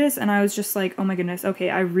gorgeous, and I was just like, oh my goodness, okay,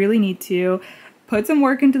 I really need to put some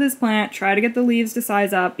work into this plant, try to get the leaves to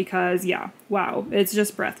size up, because yeah, wow, it's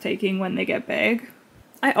just breathtaking when they get big.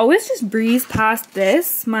 I always just breeze past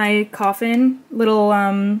this, my coffin little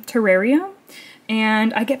terrarium,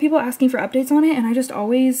 and I get people asking for updates on it, and I just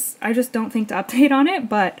don't think to update on it,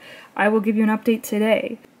 but I will give you an update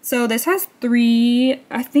today. So this has three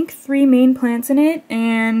main plants in it,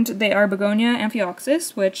 and they are Begonia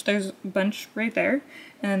Amphioxus, which there's a bunch right there,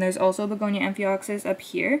 and then there's also Begonia Amphioxus up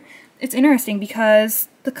here. It's interesting because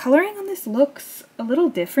the coloring on this looks a little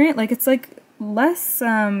different, like it's like less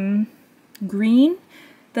green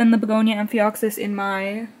than the Begonia Amphioxus in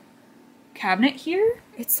my cabinet here.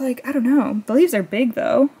 It's like, I don't know, the leaves are big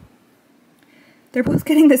though. They're both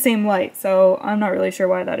getting the same light, so I'm not really sure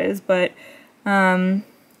why that is, but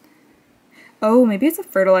oh, maybe it's a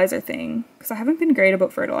fertilizer thing, because I haven't been great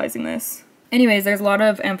about fertilizing this. Anyways, there's a lot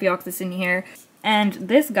of Amphioxus in here, and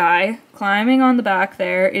this guy climbing on the back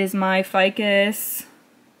there is my ficus.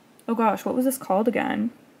 Oh gosh, what was this called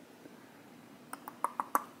again?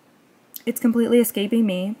 It's completely escaping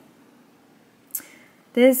me.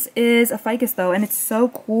 This is a ficus though, and it's so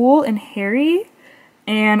cool and hairy,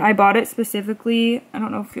 and I bought it specifically, I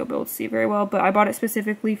don't know if you'll be able to see very well, but I bought it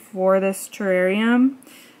specifically for this terrarium.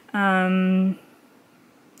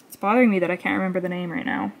 It's bothering me that I can't remember the name right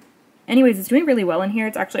now. Anyways, it's doing really well in here.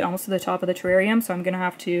 It's actually almost to the top of the terrarium, so I'm gonna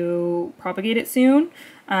have to propagate it soon.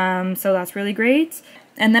 So that's really great.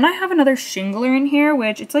 And then I have another shingler in here,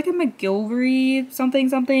 which it's like a McGilvery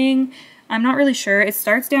something. I'm not really sure. It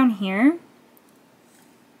starts down here,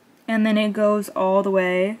 and then it goes all the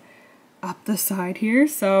way up the side here.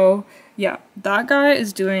 So yeah, that guy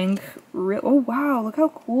is doing oh wow, look how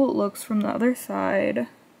cool it looks from the other side.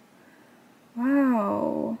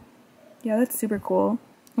 Wow. Yeah, that's super cool.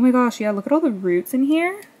 Oh my gosh, yeah, look at all the roots in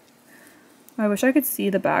here. I wish I could see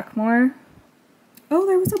the back more. Oh,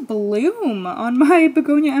 there was a bloom on my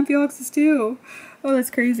Begonia Amphioxus too. Oh,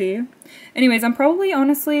 that's crazy. Anyways, I'm probably,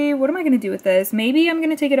 honestly, what am I going to do with this? Maybe I'm going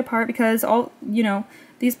to take it apart because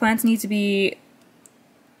these plants need to be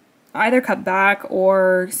either cut back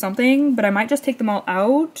or something, but I might just take them all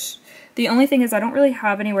out. The only thing is I don't really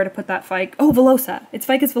have anywhere to put that oh, Villosa. It's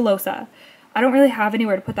Ficus villosa. I don't really have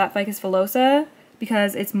anywhere to put that Ficus villosa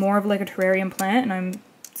because it's more of like a terrarium plant, and I'm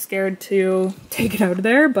scared to take it out of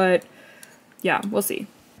there, but yeah, we'll see.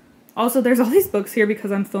 Also, there's all these books here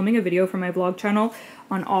because I'm filming a video for my vlog channel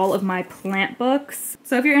on all of my plant books.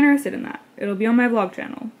 So if you're interested in that, it'll be on my vlog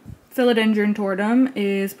channel. Philodendron Tortum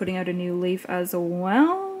is putting out a new leaf as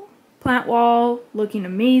well. Plant wall looking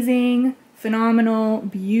amazing, phenomenal,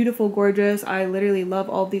 beautiful, gorgeous. I literally love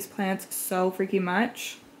all of these plants so freaking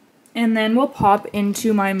much. And then we'll pop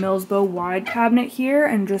into my Millsbow wide cabinet here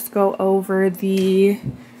and just go over the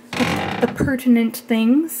pertinent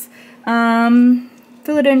things.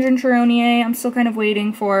 Philodendron Cheronia, I'm still kind of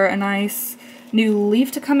waiting for a nice new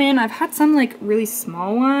leaf to come in. I've had some like really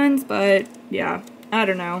small ones, but yeah, I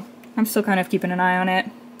don't know. I'm still kind of keeping an eye on it.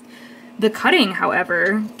 The cutting,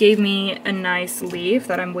 however, gave me a nice leaf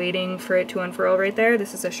that I'm waiting for it to unfurl right there.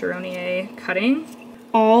 This is a Cheronia cutting.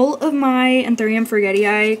 All of my Anthurium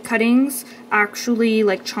forgetii cuttings actually,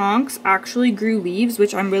 like chonks, actually grew leaves,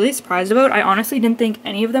 which I'm really surprised about. I honestly didn't think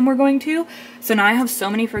any of them were going to. So now I have so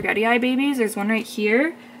many forgetii babies. There's one right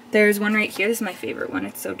here. There's one right here. This is my favorite one.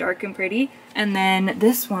 It's so dark and pretty. And then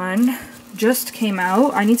this one just came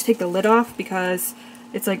out. I need to take the lid off because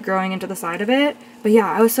it's like growing into the side of it. But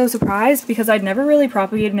yeah, I was so surprised because I'd never really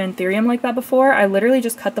propagated an Anthurium like that before. I literally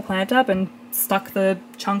just cut the plant up and stuck the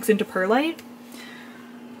chunks into perlite,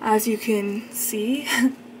 as you can see.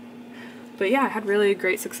 But yeah, I had really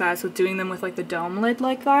great success with doing them with like the dome lid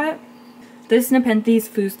like that. This Nepenthes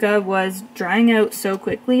fusca was drying out so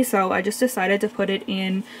quickly, so I just decided to put it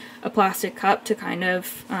in a plastic cup to kind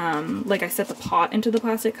of, like I set the pot into the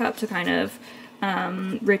plastic cup to kind of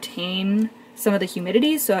retain some of the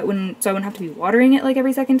humidity so I wouldn't have to be watering it like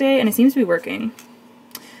every second day, and it seems to be working.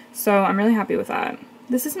 So I'm really happy with that.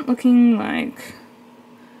 This isn't looking like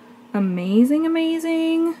amazing.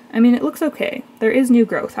 I mean, it looks okay. There is new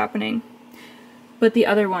growth happening. But the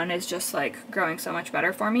other one is just like growing so much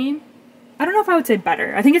better for me. I don't know if I would say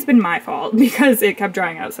better. I think it's been my fault because it kept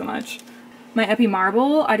drying out so much. My Epi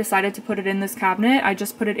Marble, I decided to put it in this cabinet. I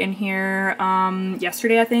just put it in here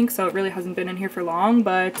yesterday, I think, so it really hasn't been in here for long,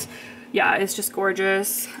 but yeah, it's just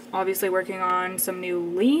gorgeous. Obviously working on some new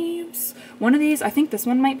leaves. One of these, I think this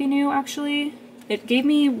one might be new actually. It gave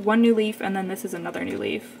me one new leaf and then this is another new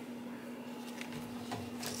leaf.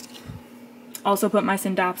 Also put my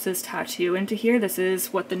Syndapsis tattoo into here. This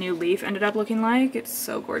is what the new leaf ended up looking like. It's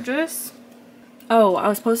so gorgeous. Oh, I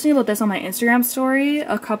was posting about this on my Instagram story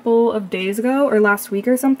a couple of days ago, or last week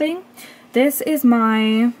or something. This is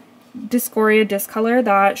my Discoria Discolor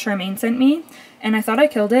that Charmaine sent me, and I thought I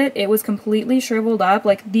killed it. It was completely shriveled up.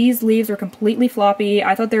 Like, these leaves were completely floppy.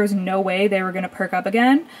 I thought there was no way they were going to perk up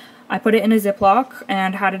again. I put it in a Ziploc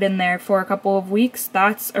and had it in there for a couple of weeks.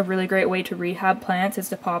 That's a really great way to rehab plants, is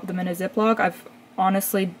to pop them in a Ziploc.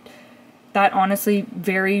 That honestly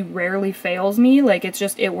very rarely fails me. Like,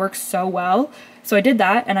 it works so well. So I did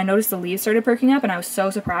that, and I noticed the leaves started perking up, and I was so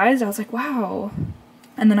surprised. I was like, wow.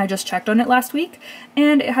 And then I just checked on it last week,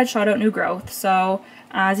 and it had shot out new growth. So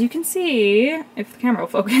as you can see, if the camera will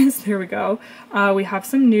focus, there we go. We have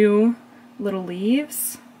some new little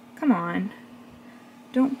leaves. Come on.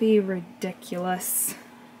 Don't be ridiculous.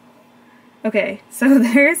 Okay, so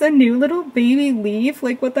there's a new little baby leaf.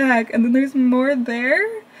 Like, what the heck? And then there's more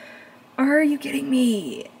there? Are you kidding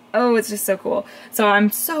me? Oh, it's just so cool. So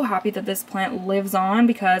I'm so happy that this plant lives on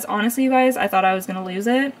because honestly, you guys, I thought I was gonna lose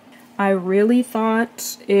it. I really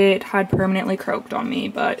thought it had permanently croaked on me,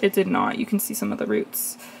 but it did not. You can see some of the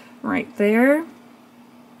roots right there.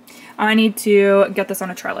 I need to get this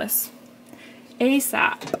on a trellis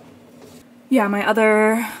ASAP. Yeah, my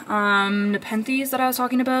other Nepenthes that I was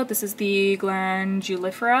talking about, this is the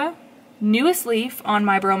Glandulifera. Newest leaf on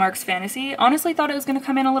my Bromarks Fantasy. Honestly thought it was going to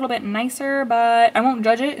come in a little bit nicer, but I won't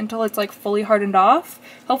judge it until it's like fully hardened off.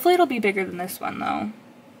 Hopefully it'll be bigger than this one though.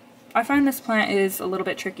 I find this plant is a little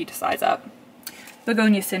bit tricky to size up.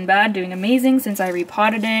 Begonia Sinbad doing amazing since I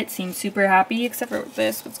repotted it. Seems super happy, except for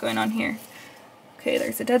this. What's going on here? Okay,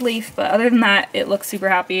 there's a dead leaf, but other than that, it looks super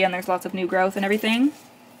happy and there's lots of new growth and everything.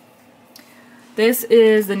 This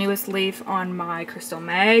is the newest leaf on my Crystal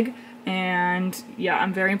Mag. And yeah,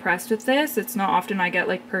 I'm very impressed with this. It's not often I get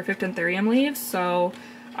like perfect Anthurium leaves, so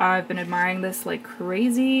I've been admiring this like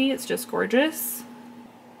crazy. It's just gorgeous.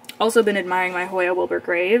 Also been admiring my Hoya Wilbur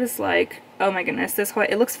Graves. Like, oh my goodness, this Hoya,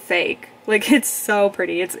 it looks fake. Like, it's so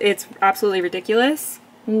pretty. It's absolutely ridiculous.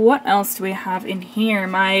 What else do we have in here?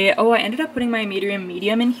 I ended up putting my Medium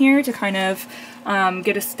Medium in here to kind of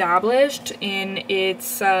get established in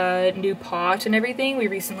its new pot and everything. We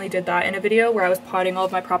recently did that in a video where I was potting all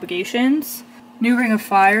of my propagations. New Ring of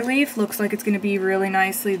Fire leaf looks like it's going to be really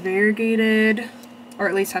nicely variegated, or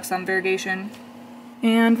at least have some variegation.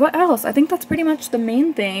 And what else? I think that's pretty much the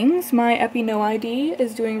main things. My Epi No ID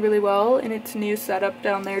is doing really well in its new setup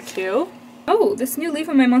down there too. Oh, this new leaf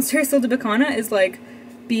on my Monstera Sildibicana is like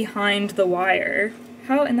behind the wire.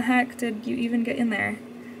 How in the heck did you even get in there?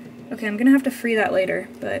 Okay, I'm gonna have to free that later,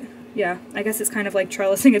 but yeah, I guess it's kind of like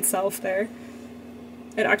trellising itself there.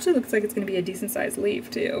 It actually looks like it's gonna be a decent sized leaf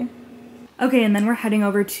too. Okay, and then we're heading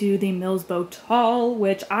over to the Mills Bow Tall,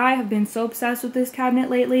 which I have been so obsessed with this cabinet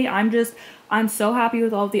lately. I'm so happy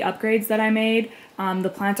with all of the upgrades that I made. The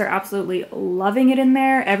plants are absolutely loving it in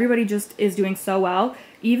there. Everybody just is doing so well.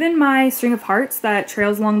 Even my string of hearts that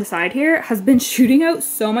trails along the side here has been shooting out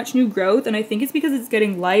so much new growth, and I think it's because it's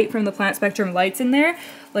getting light from the Plant Spectrum lights in there.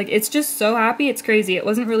 Like, it's just so happy. It's crazy. It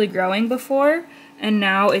wasn't really growing before. And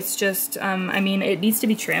now it's just, I mean, it needs to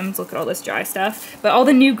be trimmed. Look at all this dry stuff. But all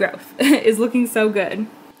the new growth is looking so good.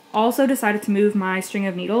 Also decided to move my string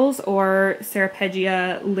of needles, or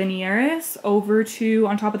Serrapegia linearis, over to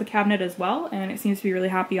on top of the cabinet as well. And it seems to be really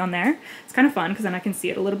happy on there. It's kind of fun because then I can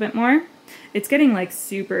see it a little bit more. It's getting like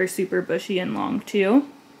super, super bushy and long too.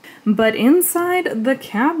 But inside the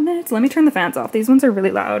cabinet, let me turn the fans off. These ones are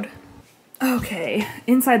really loud. Okay,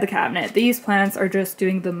 inside the cabinet, these plants are just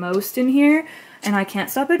doing the most in here. And I can't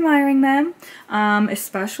stop admiring them,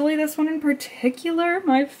 especially this one in particular,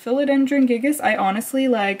 my Philodendron gigas. I honestly,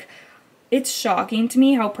 like, it's shocking to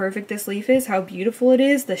me how perfect this leaf is, how beautiful it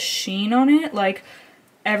is, the sheen on it, like,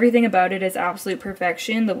 everything about it is absolute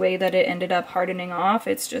perfection. The way that it ended up hardening off,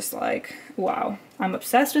 it's just like, wow. I'm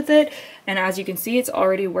obsessed with it, and as you can see, it's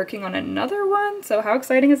already working on another one, so how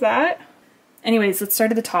exciting is that? Anyways, let's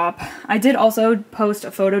start at the top. I did also post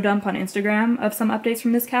a photo dump on Instagram of some updates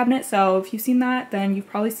from this cabinet, so if you've seen that, then you've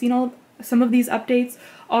probably seen some of these updates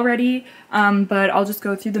already, but I'll just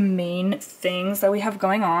go through the main things that we have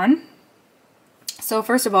going on. So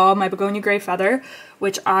first of all, my begonia gray feather,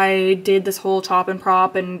 which I did this whole chop and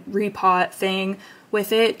prop and repot thing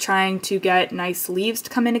with it, trying to get nice leaves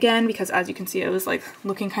to come in again, because as you can see, it was like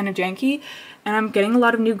looking kind of janky, and I'm getting a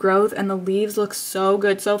lot of new growth and the leaves look so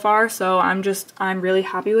good so far. So I'm really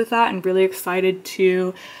happy with that and really excited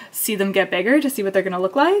to see them get bigger, to see what they're gonna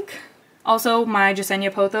look like. Also, my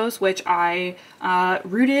Gisenia pothos, which I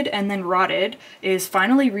rooted and then rotted, is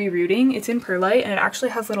finally re-rooting. It's in perlite and it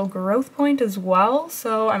actually has little growth point as well,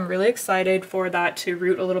 so I'm really excited for that to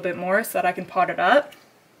root a little bit more so that I can pot it up.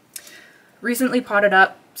 Recently potted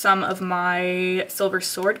up some of my silver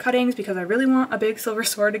sword cuttings because I really want a big silver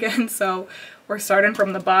sword again, so we're starting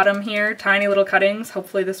from the bottom here, tiny little cuttings.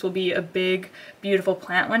 Hopefully this will be a big, beautiful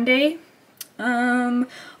plant one day.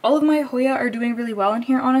 All of my Hoya are doing really well in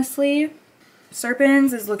here, honestly.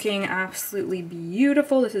 Serpens is looking absolutely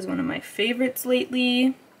beautiful. This is one of my favorites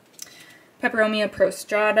lately. Peperomia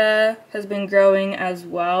prostrata has been growing as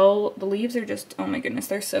well. The leaves are just, oh my goodness,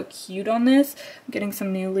 they're so cute on this. I'm getting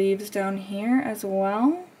some new leaves down here as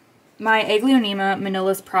well. My Aglaonema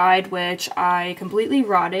Manila's Pride, which I completely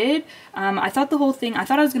rotted. I thought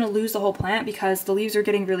I was going to lose the whole plant because the leaves are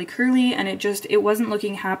getting really curly and it wasn't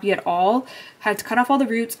looking happy at all. Had to cut off all the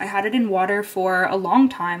roots. I had it in water for a long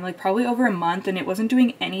time, like probably over a month, and it wasn't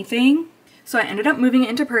doing anything. So I ended up moving it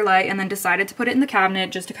into perlite and then decided to put it in the cabinet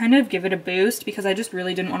just to kind of give it a boost because I just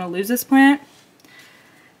really didn't want to lose this plant.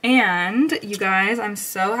 And you guys, I'm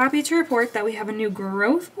so happy to report that we have a new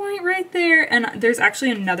growth point right there, and there's actually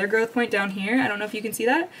another growth point down here. I don't know if you can see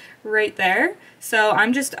that right there. So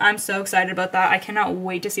I'm so excited about that. I cannot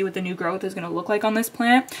wait to see what the new growth is going to look like on this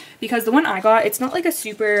plant, because the one I got, it's not like a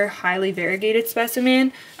super highly variegated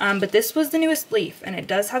specimen, but this was the newest leaf and it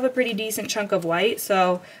does have a pretty decent chunk of white.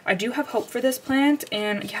 So I do have hope for this plant,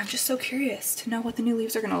 and yeah, I'm just so curious to know what the new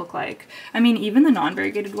leaves are going to look like. I mean, even the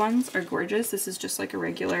non-variegated ones are gorgeous. This is just like a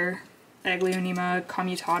regular Aglaonema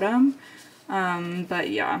commutatum, but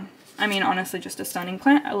yeah, I mean, honestly, just a stunning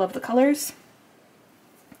plant. I love the colors.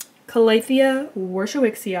 Calathea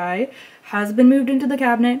warshawixii has been moved into the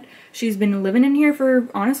cabinet. She's been living in here for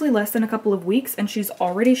honestly less than a couple of weeks, and she's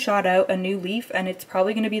already shot out a new leaf, and it's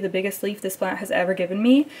probably going to be the biggest leaf this plant has ever given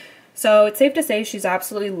me. So it's safe to say she's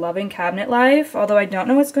absolutely loving cabinet life, although I don't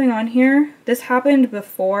know what's going on here. This happened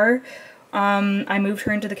before I moved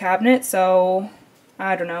her into the cabinet, so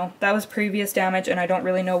I don't know. That was previous damage and I don't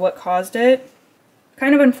really know what caused it.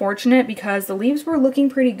 Kind of unfortunate because the leaves were looking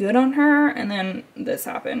pretty good on her and then this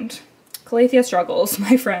happened. Calathea struggles,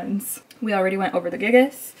 my friends. We already went over the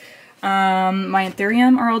gigas. My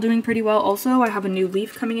Anthurium are all doing pretty well also. I have a new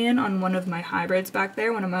leaf coming in on one of my hybrids back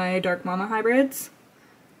there, one of my Dark Mama hybrids.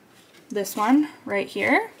 This one right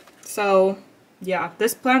here. So yeah,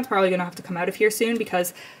 this plant's probably gonna have to come out of here soon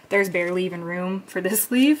because there's barely even room for this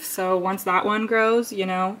leaf. So once that one grows, you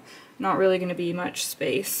know, not really gonna be much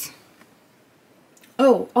space.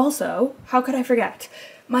 Oh, also, how could I forget?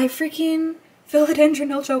 My freaking Philodendron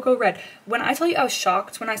El Choco Red. When I tell you I was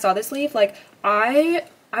shocked when I saw this leaf, like I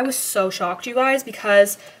was so shocked, you guys,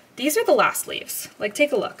 because these are the last leaves. Like,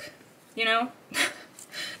 take a look, you know?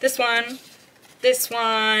 This one,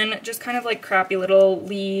 just kind of like crappy little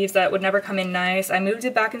leaves that would never come in nice. I moved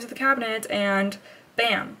it back into the cabinet and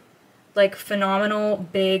bam, Like phenomenal,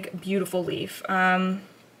 big, beautiful leaf. I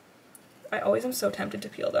always am so tempted to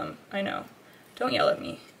peel them. I know. Don't yell at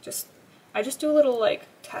me. I just do a little like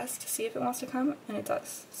test to see if it wants to come, and it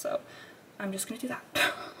does. So I'm just gonna do that.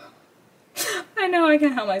 I know, I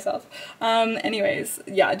can't help myself. Anyways,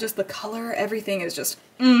 yeah, just the color, everything is just,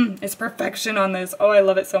 it's perfection on this. Oh, I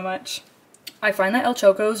love it so much. I find that El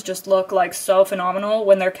Chocos just look like so phenomenal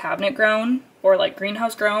when they're cabinet grown or like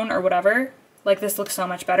greenhouse grown or whatever. Like this looks so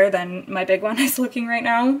much better than my big one is looking right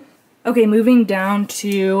now. Okay, moving down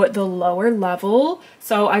to the lower level.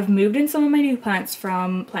 So I've moved in some of my new plants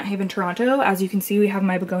from Plant Haven Toronto. As you can see, we have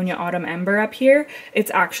my Begonia Autumn Ember up here. It's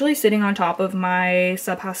actually sitting on top of my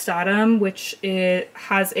Subhastatum, which it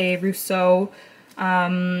has a Rousseau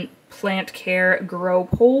plant care grow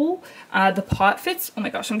pole. The pot fits, oh my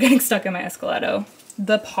gosh, I'm getting stuck in my Escalado.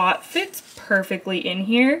 The pot fits perfectly in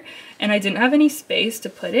here, and I didn't have any space to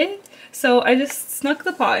put it. So I just snuck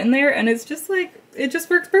the pot in there, and it's just like, it just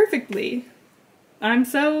works perfectly. I'm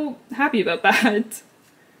so happy about that.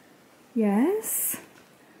 Yes?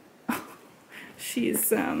 Oh,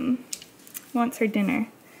 she's, wants her dinner.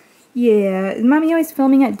 Yeah, is Mommy always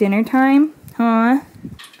filming at dinner time? Huh?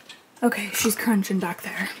 Okay, she's crunching back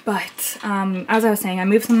there. But, as I was saying, I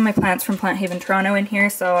moved some of my plants from Plant Haven Toronto in here,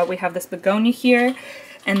 so we have this begonia here.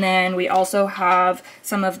 And then we also have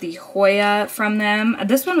some of the Hoya from them.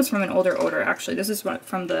 This one was from an older order, actually. This is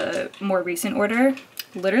from the more recent order.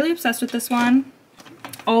 Literally obsessed with this one.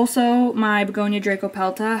 Also, my Begonia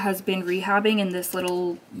Dracopelta has been rehabbing in this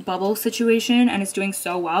little bubble situation, and it's doing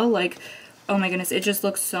so well. Like, oh my goodness, it just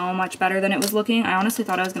looks so much better than it was looking. I honestly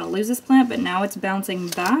thought I was going to lose this plant, but now it's bouncing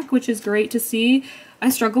back, which is great to see.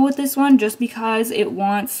 I struggle with this one just because it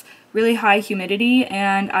wants really high humidity,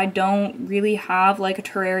 and I don't really have like a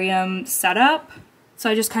terrarium setup. So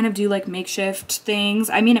I just kind of do like makeshift things.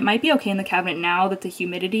 I mean, it might be okay in the cabinet now that the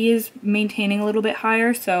humidity is maintaining a little bit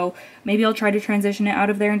higher, so maybe I'll try to transition it out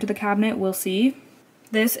of there into the cabinet. We'll see.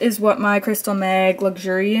 This is what my Crystal Mag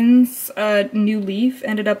Luxuriance new leaf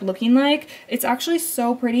ended up looking like. It's actually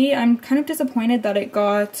so pretty. I'm kind of disappointed that it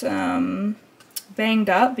got banged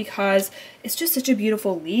up because it's just such a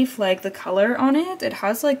beautiful leaf. Like the color on it, it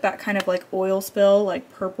has like that kind of like oil spill,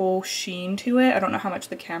 like purple sheen to it. I don't know how much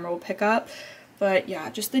the camera will pick up. But yeah,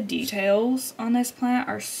 just the details on this plant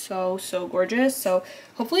are so, so gorgeous. So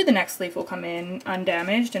hopefully the next leaf will come in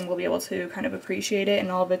undamaged and we'll be able to kind of appreciate it in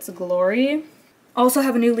all of its glory. Also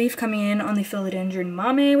have a new leaf coming in on the Philodendron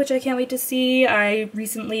Mame, which I can't wait to see. I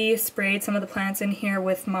recently sprayed some of the plants in here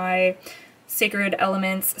with my Sacred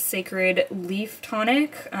Elements Sacred Leaf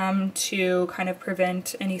Tonic to kind of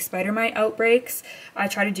prevent any spider mite outbreaks. I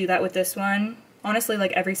try to do that with this one. Honestly,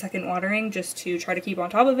 like every second watering, just to try to keep on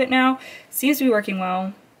top of it now. Seems to be working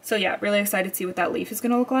well. So yeah, really excited to see what that leaf is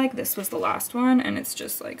gonna look like. This was the last one, and it's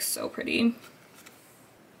just like so pretty.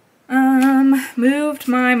 Moved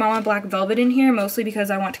my Mama Black Velvet in here, mostly because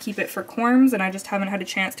I want to keep it for corms, and I just haven't had a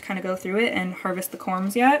chance to kind of go through it and harvest the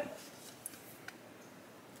corms yet.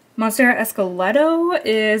 Monstera Esqueleto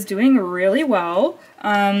is doing really well.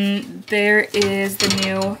 There is the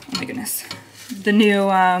new, oh my goodness, the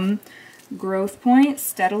new, growth point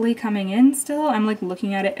steadily coming in still. I'm like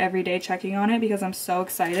looking at it every day, checking on it because I'm so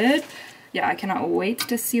excited. Yeah, I cannot wait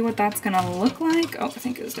to see what that's gonna look like. Oh, I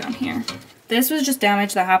think it was down here. This was just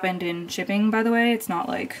damage that happened in shipping, by the way. It's not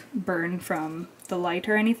like burned from the light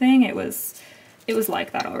or anything. It was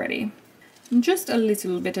like that already. Just a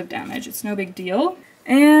little bit of damage. It's no big deal.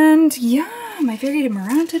 And yeah, my Variegated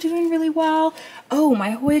Maranta doing really well. Oh,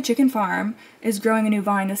 my Hoya Chicken Farm is growing a new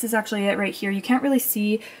vine. This is actually it right here. You can't really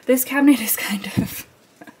see. This cabinet is kind of...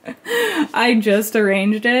 I just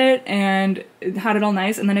arranged it and had it all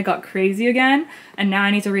nice, and then it got crazy again, and now I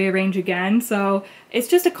need to rearrange again. So it's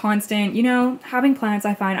just a constant, you know, having plants,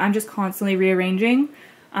 I find I'm just constantly rearranging.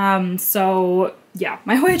 So yeah,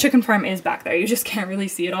 my Hoya Chicken Farm is back there. You just can't really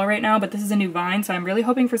see it all right now, but this is a new vine, so I'm really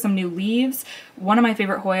hoping for some new leaves. One of my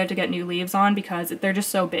favorite Hoya to get new leaves on because they're just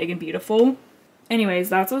so big and beautiful. Anyways,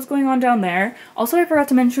 that's what's going on down there. Also, I forgot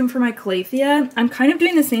to mention for my Calathea, I'm kind of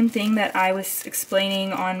doing the same thing that I was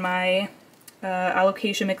explaining on my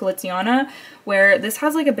Alocasia Michelitiana, where this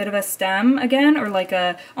has like a bit of a stem again, or like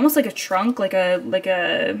a, almost like a trunk, just like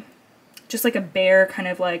a bare kind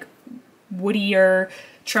of like woodier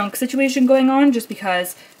trunk situation going on, just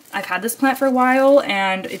because I've had this plant for a while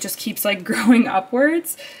and it just keeps like growing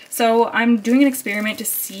upwards. So I'm doing an experiment to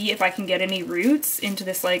see if I can get any roots into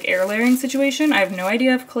this like air layering situation. I have no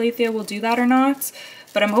idea if Calathea will do that or not,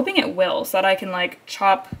 but I'm hoping it will, so that I can like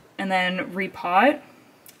chop and then repot,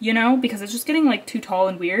 you know, because it's just getting like too tall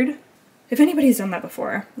and weird. If anybody's done that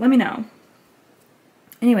before, let me know.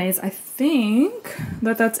 Anyways, I think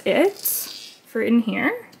that that's it for in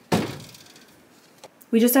here.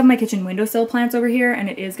 We just have my kitchen windowsill plants over here, and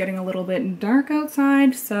it is getting a little bit dark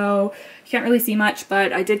outside, so you can't really see much,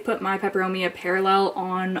 but I did put my peperomia parallel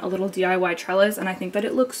on a little DIY trellis, and I think that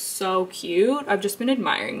it looks so cute. I've just been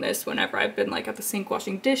admiring this whenever I've been like at the sink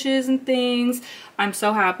washing dishes and things. I'm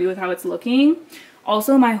so happy with how it's looking.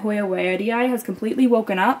 Also, my Hoya Waiadii has completely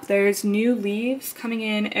woken up. There's new leaves coming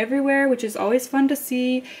in everywhere, which is always fun to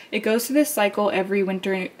see. It goes through this cycle every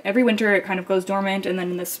winter. Every winter it kind of goes dormant, and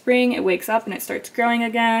then in the spring it wakes up and it starts growing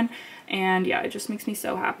again. And yeah, it just makes me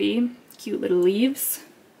so happy. Cute little leaves.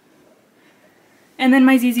 And then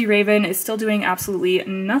my ZZ Raven is still doing absolutely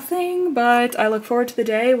nothing, but I look forward to the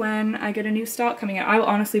day when I get a new stalk coming out. I will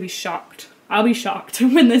honestly be shocked. I'll be shocked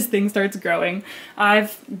when this thing starts growing.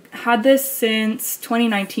 I've had this since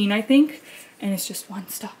 2019, I think, and it's just one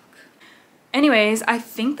stalk. Anyways, I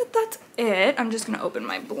think that that's it. I'm just gonna open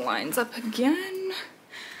my blinds up again.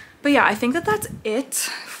 But yeah, I think that that's it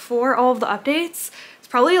for all of the updates. It's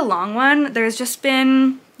probably a long one. There's just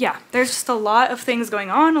been, yeah, there's just a lot of things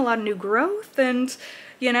going on, a lot of new growth, and,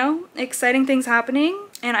 you know, exciting things happening.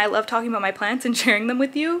 And I love talking about my plants and sharing them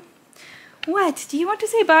with you. What? Do you want to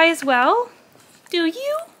say bye as well? Do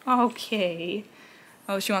you? Okay.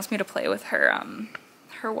 Oh, she wants me to play with her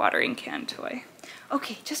her watering can toy.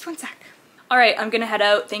 Okay, just one sec. All right, I'm gonna head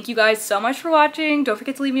out. Thank you guys so much for watching. Don't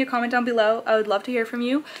forget to leave me a comment down below. I would love to hear from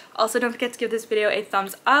you. Also, don't forget to give this video a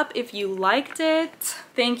thumbs up if you liked it.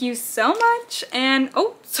 Thank you so much. And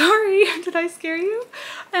oh, sorry, did I scare you?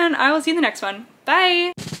 And I will see you in the next one.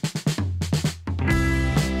 Bye.